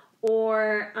day,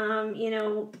 or, you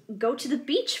know, go to the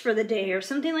beach for the day or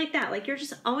something like that. Like, you're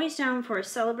just always down for a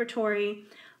celebratory,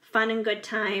 fun and good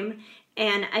time.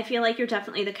 And I feel like you're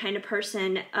definitely the kind of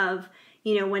person of,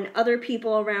 you know, when other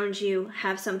people around you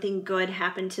have something good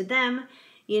happen to them,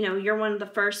 you know, you're one of the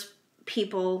first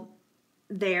people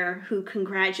there who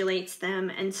congratulates them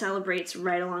and celebrates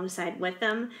right alongside with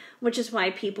them, which is why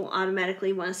people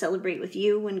automatically want to celebrate with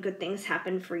you when good things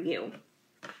happen for you.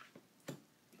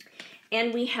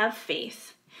 And we have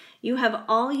faith. You have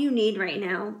all you need right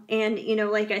now. And, you know,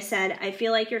 like I said, I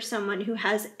feel like you're someone who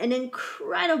has an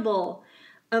incredible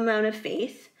amount of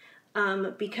faith,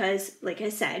 because, like I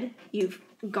said, you've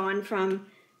gone from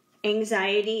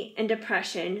anxiety and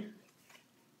depression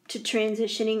to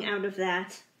transitioning out of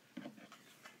that,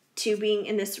 to being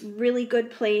in this really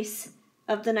good place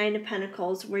of the Nine of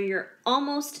Pentacles, where you're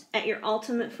almost at your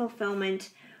ultimate fulfillment,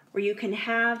 where you can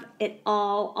have it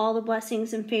all the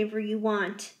blessings and favor you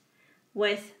want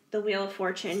with the Wheel of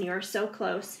Fortune. You're so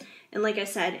close. And like I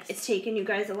said, it's taken you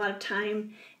guys a lot of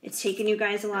time. It's taken you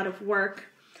guys a lot of work.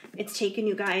 It's taken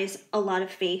you guys a lot of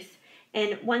faith.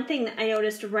 And one thing that I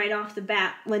noticed right off the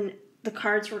bat when the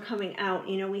cards were coming out,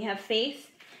 you know, we have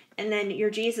faith, and then your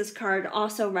Jesus card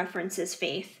also references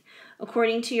faith.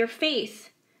 According to your faith,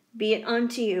 be it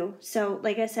unto you. So,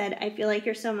 like I said, I feel like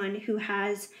you're someone who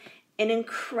has an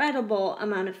incredible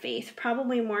amount of faith,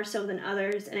 probably more so than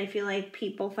others, and I feel like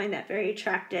people find that very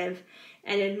attractive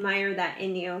and admire that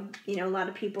in you. You know, a lot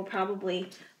of people probably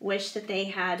wish that they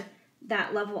had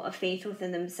that level of faith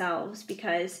within themselves,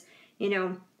 because, you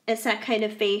know, it's that kind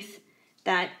of faith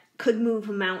that could move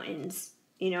mountains,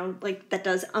 you know, like that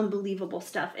does unbelievable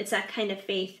stuff. It's that kind of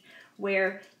faith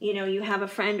where, you know, you have a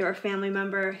friend or a family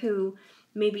member who,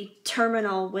 maybe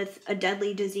terminal with a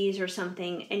deadly disease or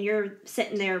something, and you're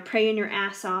sitting there praying your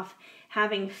ass off,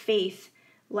 having faith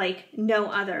like no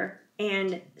other,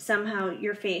 and somehow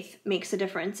your faith makes a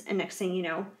difference, and next thing you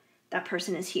know, that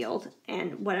person is healed,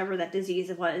 and whatever that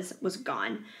disease was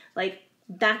gone. Like,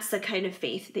 that's the kind of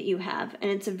faith that you have,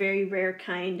 and it's a very rare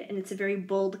kind, and it's a very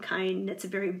bold kind, and it's a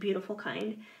very beautiful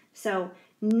kind. So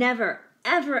never,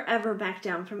 ever, ever back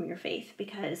down from your faith,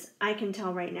 because I can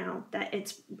tell right now that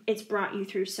it's brought you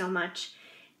through so much,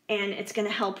 and it's going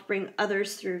to help bring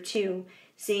others through too,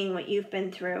 seeing what you've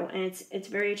been through, and it's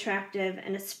very attractive,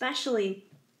 and especially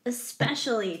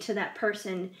to that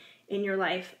person in your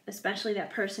life, especially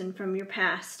that person from your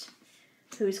past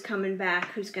who's coming back,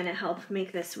 who's going to help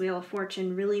make this Wheel of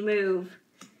Fortune really move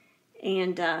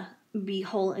and be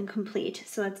whole and complete.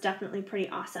 So that's definitely pretty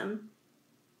awesome.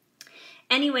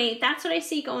 Anyway, that's what I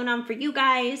see going on for you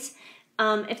guys.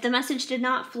 If the message did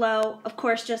not flow, of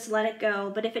course, just let it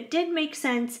go. But if it did make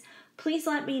sense, please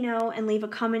let me know and leave a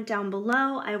comment down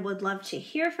below. I would love to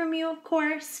hear from you, of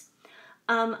course.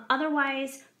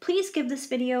 Otherwise, please give this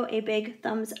video a big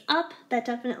thumbs up. That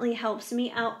definitely helps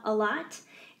me out a lot.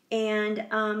 And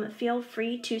feel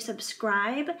free to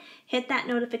subscribe. Hit that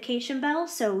notification bell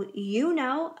so you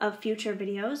know of future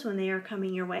videos when they are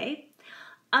coming your way.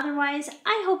 Otherwise,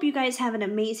 I hope you guys have an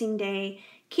amazing day.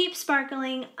 Keep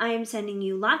sparkling. I am sending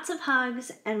you lots of hugs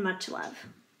and much love.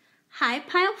 Hi,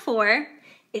 Pile 4.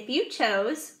 If you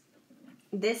chose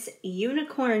this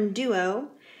unicorn duo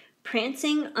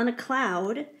prancing on a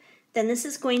cloud, then this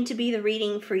is going to be the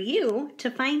reading for you to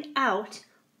find out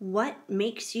what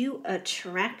makes you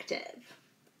attractive.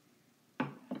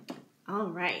 All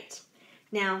right.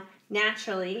 Now,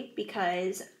 naturally,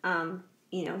 because,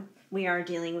 we are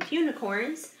dealing with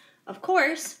unicorns, of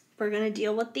course, we're going to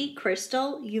deal with the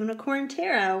Crystal Unicorn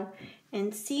Tarot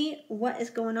and see what is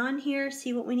going on here,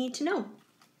 see what we need to know.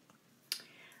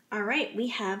 All right, we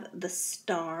have the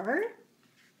Star,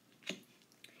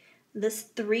 this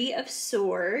Three of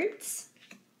Swords,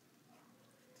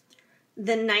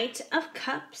 the Knight of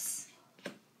Cups,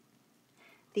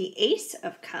 the Ace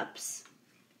of Cups,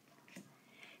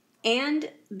 and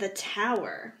the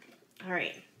Tower. All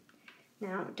right.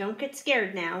 Now, don't get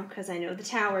scared now, because I know the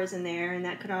Tower's in there, and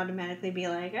that could automatically be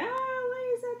like,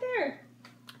 why is that there?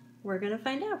 We're going to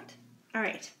find out. All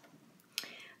right.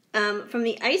 From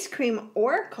the Ice Cream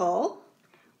Oracle,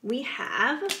 we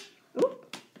have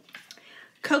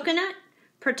Coconut,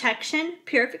 Protection,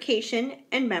 Purification,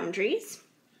 and Boundaries.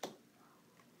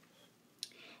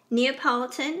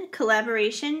 Neapolitan,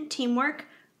 Collaboration, Teamwork,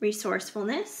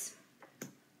 Resourcefulness.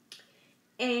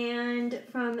 And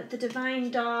from the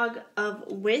Divine Dog of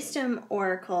Wisdom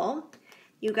Oracle,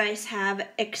 you guys have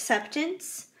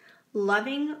Acceptance,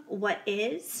 Loving what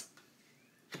is,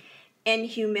 and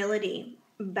Humility,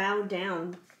 Bow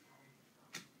down.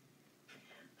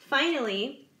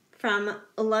 Finally, from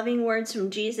Loving Words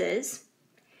from Jesus,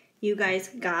 you guys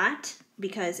got,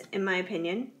 because in my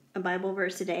opinion, a Bible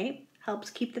verse a day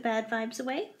helps keep the bad vibes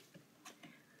away.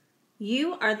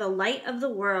 You are the light of the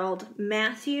world,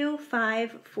 Matthew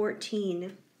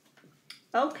 5:14.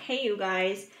 Okay, you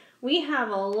guys, we have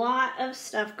a lot of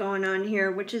stuff going on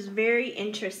here, which is very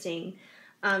interesting.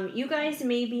 You guys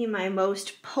may be my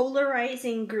most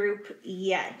polarizing group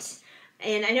yet.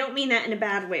 And I don't mean that in a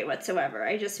bad way whatsoever.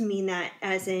 I just mean that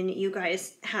as in you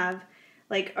guys have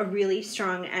like a really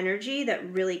strong energy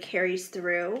that really carries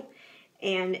through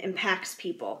and impacts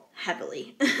people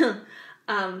heavily.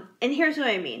 And here's what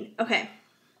I mean. Okay.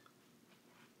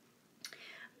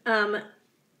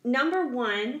 Number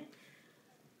one,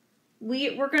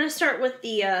 we're going to start with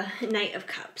the Knight of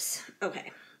Cups.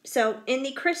 Okay. So in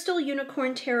the Crystal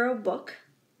Unicorn Tarot book,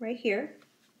 right here,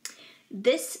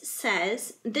 this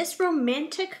says, this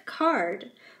romantic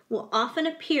card will often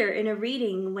appear in a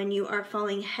reading when you are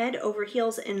falling head over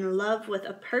heels in love with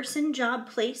a person, job,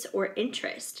 place, or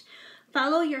interest.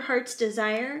 Follow your heart's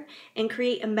desire and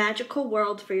create a magical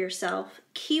world for yourself.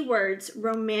 Keywords: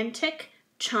 romantic,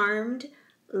 charmed,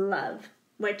 love,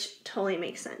 which totally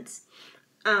makes sense.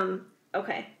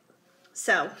 Okay,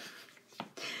 so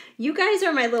you guys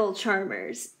are my little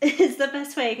charmers. Is the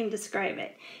best way I can describe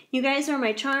it. You guys are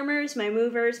my charmers, my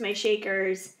movers, my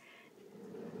shakers.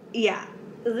 Yeah,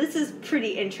 this is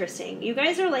pretty interesting. You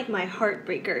guys are like my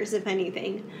heartbreakers, if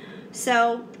anything.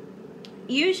 So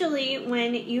usually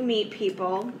when you meet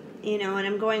people, and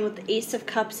I'm going with the Ace of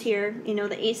Cups here,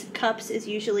 the Ace of Cups is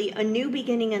usually a new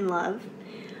beginning in love.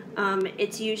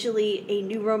 It's usually a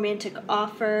new romantic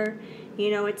offer.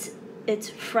 It's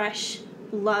fresh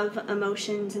love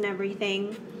emotions and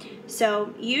everything.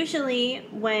 So usually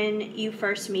when you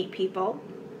first meet people,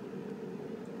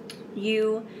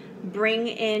 You bring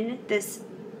in this,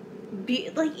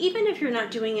 like, even if you're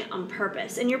not doing it on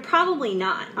purpose, and you're probably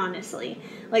not, honestly.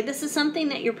 Like, this is something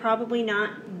that you're probably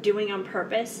not doing on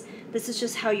purpose. This is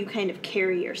just how you kind of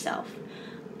carry yourself.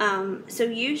 So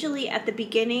usually at the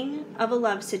beginning of a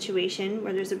love situation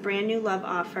where there's a brand new love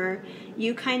offer,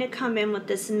 you kind of come in with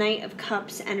this Knight of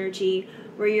Cups energy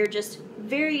where you're just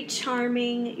very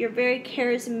charming, you're very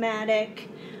charismatic,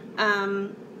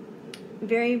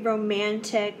 very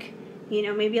romantic, you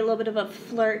know, maybe a little bit of a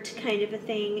flirt kind of a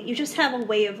thing. You just have a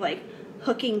way of, like,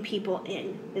 hooking people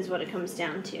in is what it comes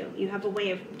down to. You have a way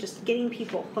of just getting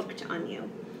people hooked on you.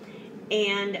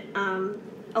 And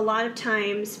a lot of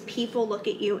times people look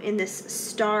at you in this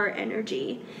star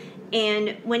energy.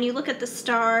 And when you look at the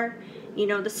star, you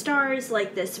know, the star is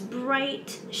like this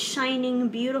bright, shining,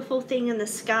 beautiful thing in the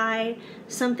sky,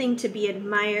 something to be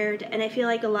admired. And I feel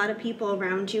like a lot of people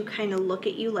around you kind of look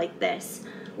at you like this.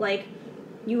 Like,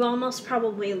 you almost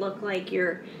probably look like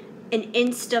you're an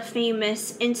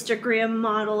Insta-famous Instagram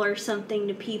model or something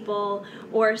to people,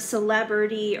 or a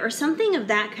celebrity, or something of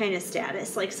that kind of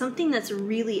status, like something that's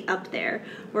really up there,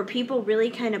 where people really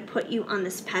kind of put you on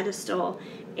this pedestal.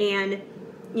 And,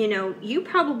 you know, you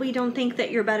probably don't think that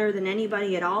you're better than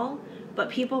anybody at all, but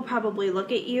people probably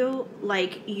look at you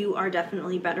like you are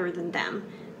definitely better than them.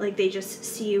 Like, they just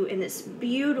see you in this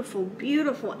beautiful,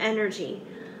 beautiful energy.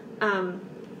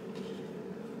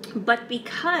 But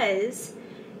because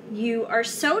you are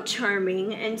so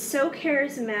charming and so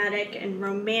charismatic and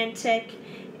romantic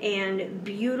and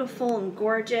beautiful and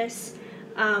gorgeous,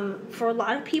 for a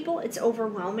lot of people it's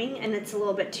overwhelming and it's a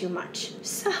little bit too much.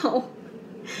 So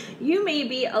you may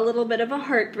be a little bit of a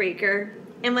heartbreaker.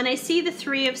 And when I see the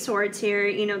Three of Swords here,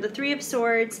 you know, the Three of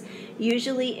Swords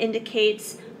usually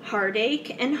indicates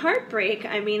heartache and heartbreak.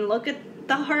 I mean, look at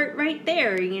the heart right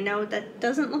there, you know, that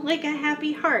doesn't look like a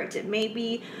happy heart. It may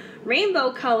be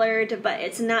rainbow colored, but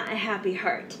it's not a happy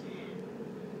heart.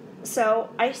 So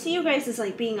I see you guys as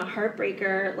like being a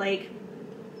heartbreaker, like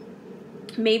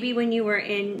maybe when you were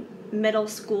in middle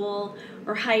school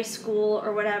or high school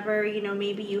or whatever, you know,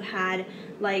 maybe you had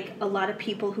like a lot of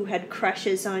people who had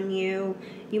crushes on you.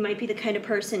 You might be the kind of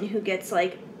person who gets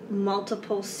like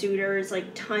multiple suitors,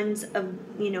 like tons of,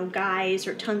 you know, guys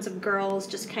or tons of girls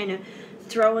just kind of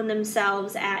throwing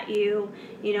themselves at you.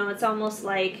 You know, it's almost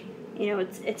like, you know,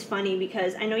 it's funny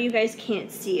because I know you guys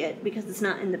can't see it because it's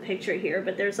not in the picture here,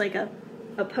 but there's like a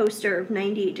poster of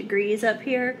 98 Degrees up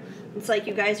here. It's like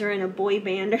you guys are in a boy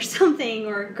band or something,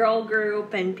 or a girl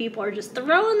group, and people are just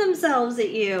throwing themselves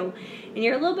at you. And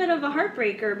you're a little bit of a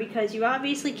heartbreaker because you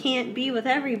obviously can't be with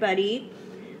everybody.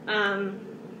 And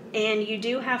you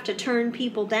do have to turn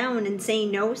people down and say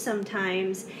no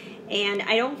sometimes. And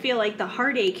I don't feel like the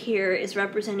heartache here is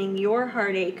representing your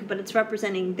heartache, but it's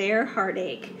representing their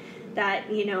heartache.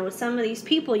 That, you know, some of these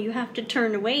people you have to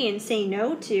turn away and say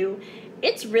no to.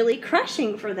 It's really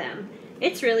crushing for them.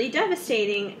 It's really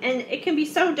devastating. And it can be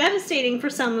so devastating for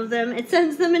some of them, it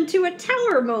sends them into a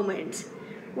tower moment,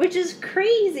 which is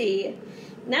crazy.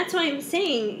 And that's why I'm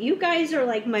saying you guys are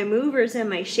like my movers and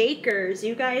my shakers.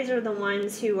 You guys are the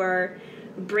ones who are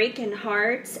breaking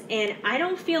hearts, and I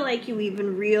don't feel like you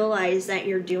even realize that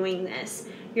you're doing this.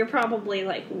 You're probably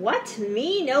like, what?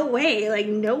 Me? No way. Like,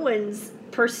 no one's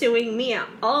pursuing me at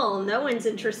all. No one's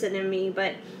interested in me.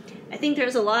 But I think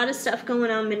there's a lot of stuff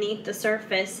going on beneath the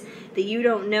surface that you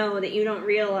don't know, that you don't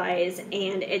realize,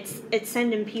 and it's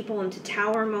sending people into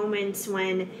tower moments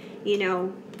when, you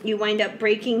know, you wind up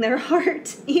breaking their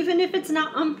heart, even if it's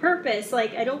not on purpose.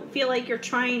 Like, I don't feel like you're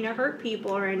trying to hurt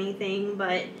people or anything,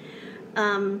 but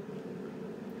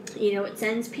you know, it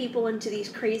sends people into these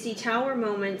crazy tower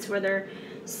moments where they're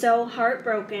so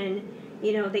heartbroken,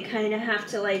 you know, they kind of have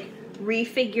to like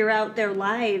refigure out their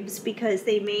lives because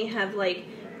they may have like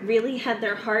really had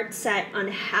their heart set on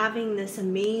having this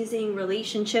amazing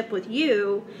relationship with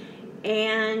you,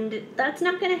 and that's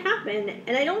not going to happen.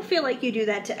 And I don't feel like you do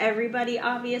that to everybody,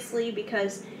 obviously,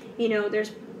 because, you know,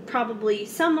 there's probably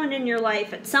someone in your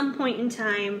life at some point in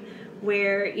time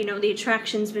where, you know, the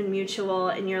attraction's been mutual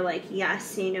and you're like,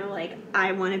 yes, you know, like,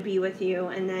 I want to be with you,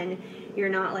 and then you're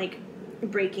not like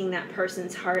breaking that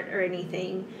person's heart or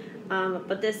anything.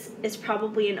 But this is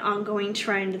probably an ongoing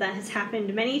trend that has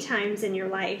happened many times in your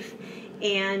life.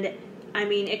 And I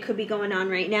mean, it could be going on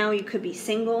right now. You could be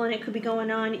single and it could be going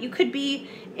on. You could be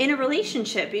in a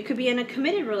relationship. You could be in a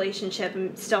committed relationship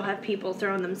and still have people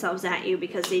throwing themselves at you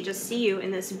because they just see you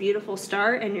in this beautiful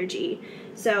star energy.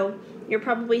 So you're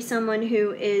probably someone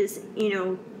who is, you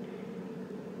know,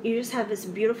 you just have this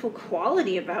beautiful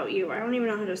quality about you. I don't even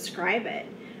know how to describe it.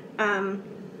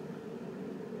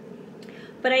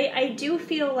 But I do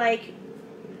feel like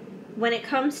when it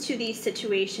comes to these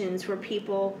situations where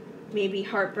people may be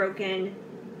heartbroken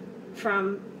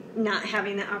from not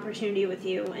having that opportunity with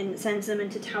you and sends them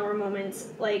into tower moments,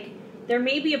 like, there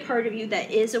may be a part of you that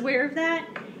is aware of that,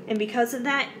 and because of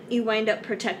that, you wind up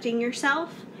protecting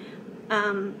yourself,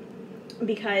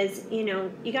 because, you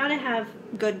know, you gotta have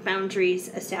good boundaries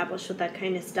established with that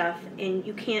kind of stuff, and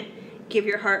you can't give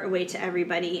your heart away to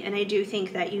everybody, and I do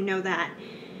think that you know that.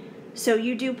 So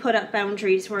you do put up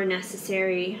boundaries where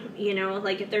necessary, you know,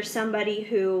 like if there's somebody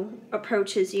who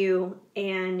approaches you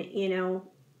and, you know,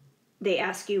 they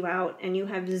ask you out and you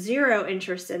have zero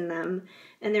interest in them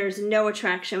and there's no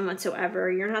attraction whatsoever,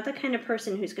 you're not the kind of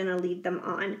person who's going to lead them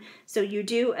on. So you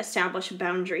do establish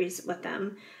boundaries with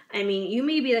them. I mean, you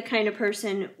may be the kind of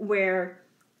person where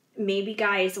maybe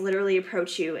guys literally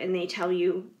approach you and they tell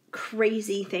you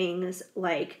crazy things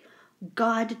like,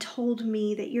 God told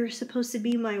me that you're supposed to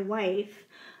be my wife.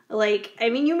 Like,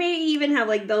 I mean, you may even have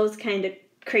like those kind of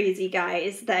crazy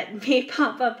guys that may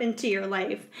pop up into your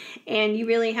life, and you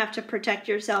really have to protect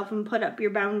yourself and put up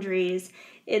your boundaries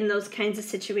in those kinds of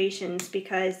situations,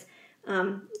 because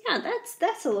yeah,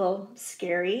 that's a little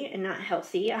scary and not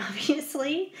healthy,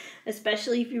 obviously,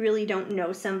 especially if you really don't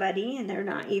know somebody and they're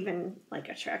not even like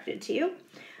attracted to you.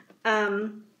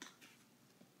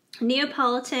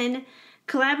 Neapolitan: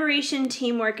 collaboration,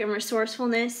 teamwork, and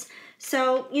resourcefulness.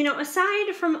 So, you know,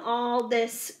 aside from all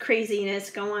this craziness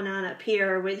going on up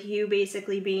here with you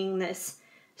basically being this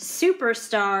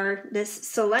superstar, this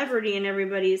celebrity in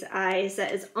everybody's eyes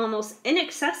that is almost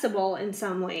inaccessible in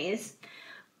some ways,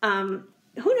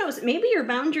 who knows, maybe your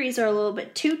boundaries are a little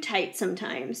bit too tight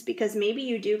sometimes, because maybe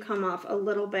you do come off a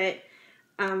little bit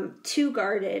too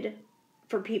guarded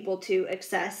for people to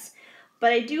access.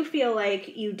 But I do feel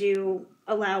like you do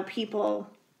allow people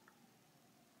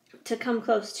to come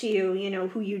close to you, you know,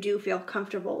 who you do feel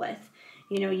comfortable with.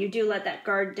 You know, you do let that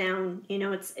guard down. You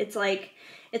know, it's like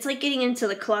getting into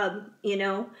the club, you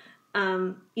know.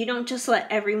 You don't just let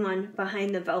everyone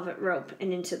behind the velvet rope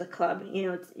and into the club. You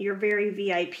know, you're very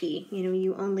VIP. You know,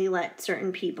 you only let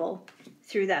certain people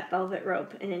through that velvet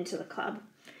rope and into the club.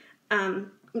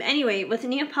 Anyway, with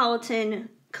Neapolitan: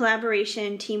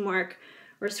 collaboration, teamwork,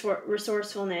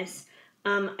 resourcefulness,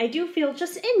 I do feel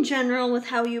just in general with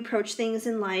how you approach things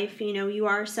in life, you know, you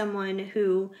are someone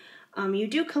who you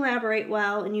do collaborate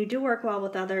well and you do work well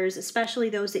with others, especially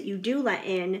those that you do let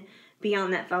in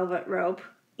beyond that velvet rope,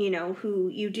 you know, who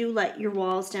you do let your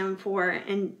walls down for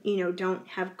and, you know, don't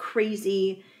have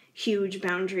crazy, huge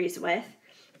boundaries with.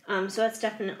 So that's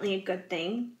definitely a good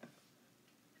thing.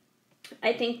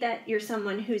 I think that you're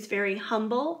someone who's very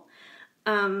humble.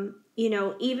 You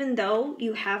know, even though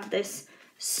you have this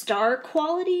star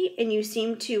quality and you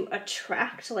seem to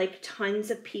attract like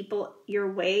tons of people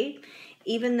your way,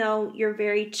 even though you're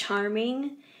very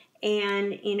charming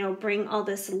and, you know, bring all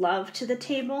this love to the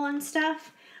table and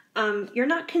stuff, you're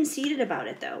not conceited about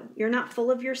it though. You're not full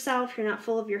of yourself. You're not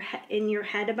full of in your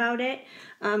head about it.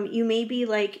 You may be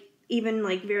like even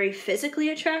like very physically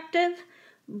attractive,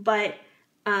 but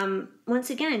once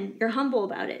again, you're humble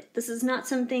about it. This is not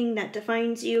something that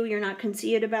defines you. You're not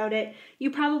conceited about it.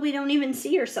 You probably don't even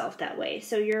see yourself that way.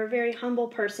 So you're a very humble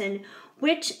person,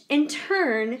 which in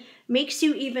turn makes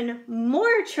you even more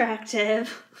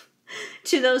attractive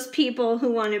to those people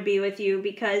who want to be with you,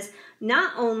 because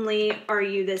not only are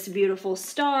you this beautiful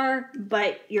star,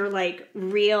 but you're like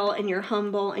real and you're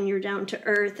humble and you're down to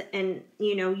earth, and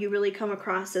you know, you really come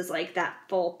across as like that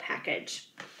full package.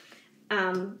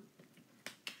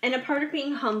 And a part of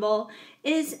being humble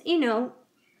is, you know,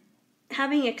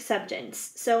 having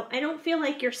acceptance. So I don't feel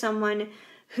like you're someone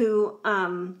who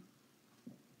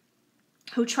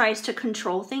tries to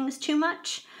control things too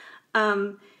much.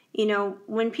 You know,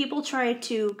 when people try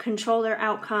to control their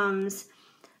outcomes,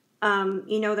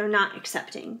 you know, they're not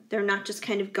accepting. They're not just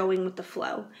kind of going with the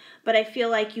flow. But I feel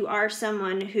like you are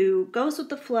someone who goes with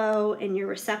the flow and you're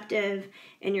receptive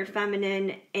and you're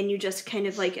feminine and you just kind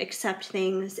of like accept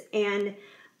things. And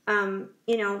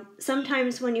you know,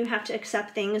 sometimes when you have to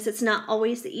accept things, it's not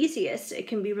always the easiest. It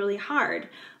can be really hard,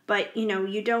 but you know,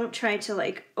 you don't try to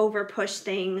like over push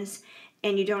things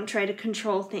and you don't try to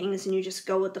control things, and you just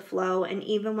go with the flow. And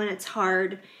even when it's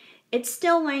hard, it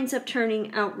still winds up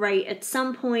turning out right at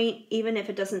some point, even if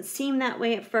it doesn't seem that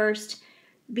way at first,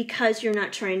 because you're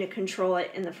not trying to control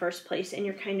it in the first place and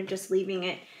you're kind of just leaving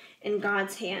it in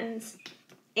God's hands.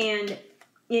 And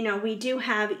you know, we do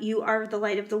have "you are the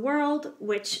light of the world,"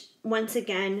 which once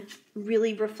again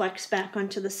really reflects back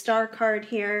onto the star card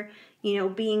here. You know,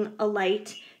 being a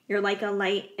light, you're like a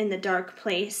light in the dark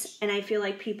place. And I feel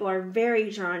like people are very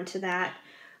drawn to that.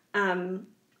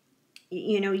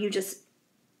 You know, you just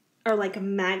are like a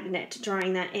magnet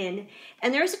drawing that in.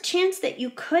 And there's a chance that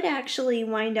you could actually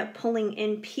wind up pulling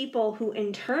in people who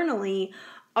internally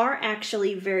are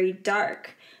actually very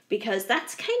dark, because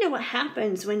that's kind of what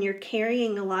happens when you're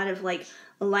carrying a lot of like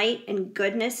light and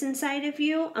goodness inside of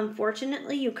you.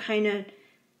 Unfortunately, you kind of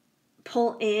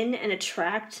pull in and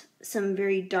attract some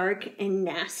very dark and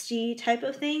nasty type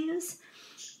of things.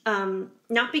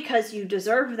 Not because you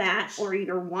deserve that or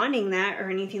you're wanting that or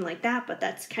anything like that, but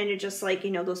that's kind of just like,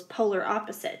 you know, those polar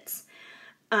opposites.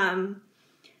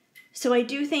 So I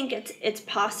do think it's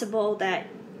possible that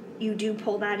you do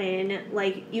pull that in.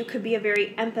 Like, you could be a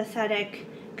very empathetic,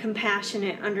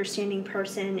 compassionate, understanding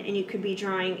person, and you could be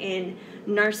drawing in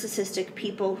narcissistic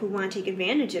people who want to take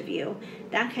advantage of you,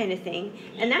 that kind of thing.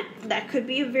 And that could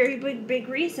be a very big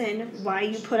reason why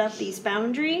you put up these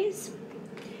boundaries.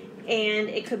 And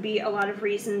it could be a lot of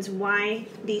reasons why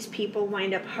these people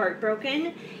wind up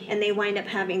heartbroken and they wind up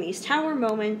having these tower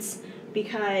moments,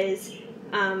 because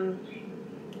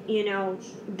you know,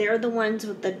 they're the ones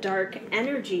with the dark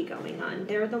energy going on.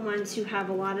 They're the ones who have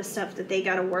a lot of stuff that they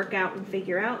got to work out and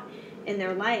figure out in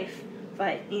their life.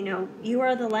 But, you know, you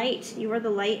are the light. You are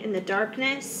the light in the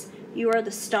darkness. You are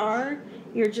the star.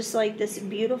 You're just like this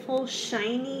beautiful,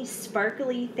 shiny,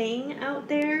 sparkly thing out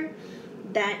there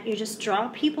that you just draw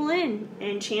people in.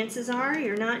 And chances are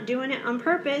you're not doing it on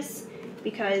purpose,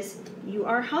 because you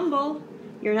are humble.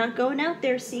 You're not going out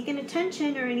there seeking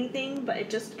attention or anything, but it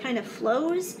just kind of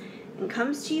flows and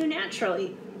comes to you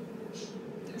naturally.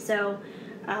 So,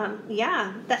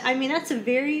 yeah, I mean, that's a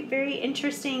very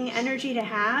interesting energy to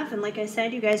have. And like I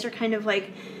said, you guys are kind of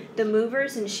like the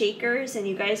movers and shakers, and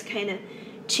you guys kind of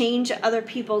change other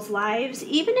people's lives,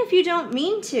 even if you don't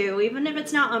mean to, even if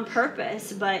it's not on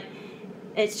purpose, but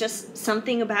it's just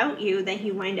something about you that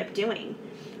you wind up doing.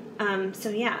 So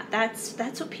yeah, that's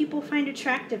what people find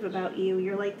attractive about you.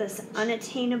 You're like this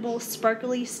unattainable,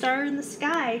 sparkly star in the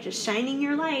sky, just shining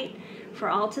your light for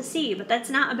all to see. But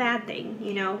that's not a bad thing,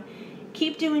 you know.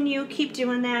 Keep doing you, keep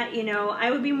doing that, you know.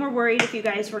 I would be more worried if you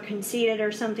guys were conceited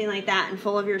or something like that and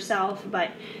full of yourself,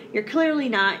 but you're clearly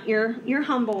not. You're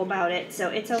humble about it, so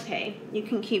it's okay. You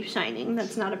can keep shining.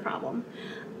 That's not a problem.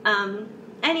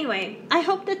 Anyway, I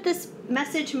hope that this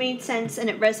message made sense and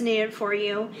it resonated for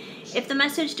you. If the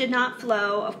message did not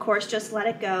flow, of course, just let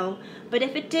it go. But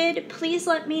if it did, please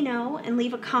let me know and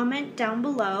leave a comment down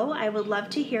below. I would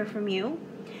love to hear from you.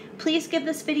 Please give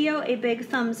this video a big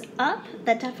thumbs up.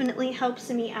 That definitely helps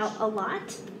me out a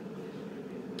lot.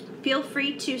 Feel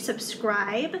free to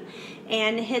subscribe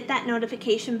and hit that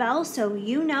notification bell so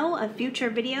you know of future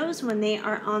videos when they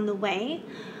are on the way.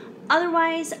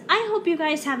 Otherwise, I hope you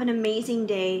guys have an amazing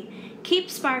day. Keep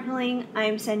sparkling. I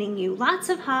am sending you lots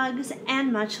of hugs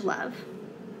and much love.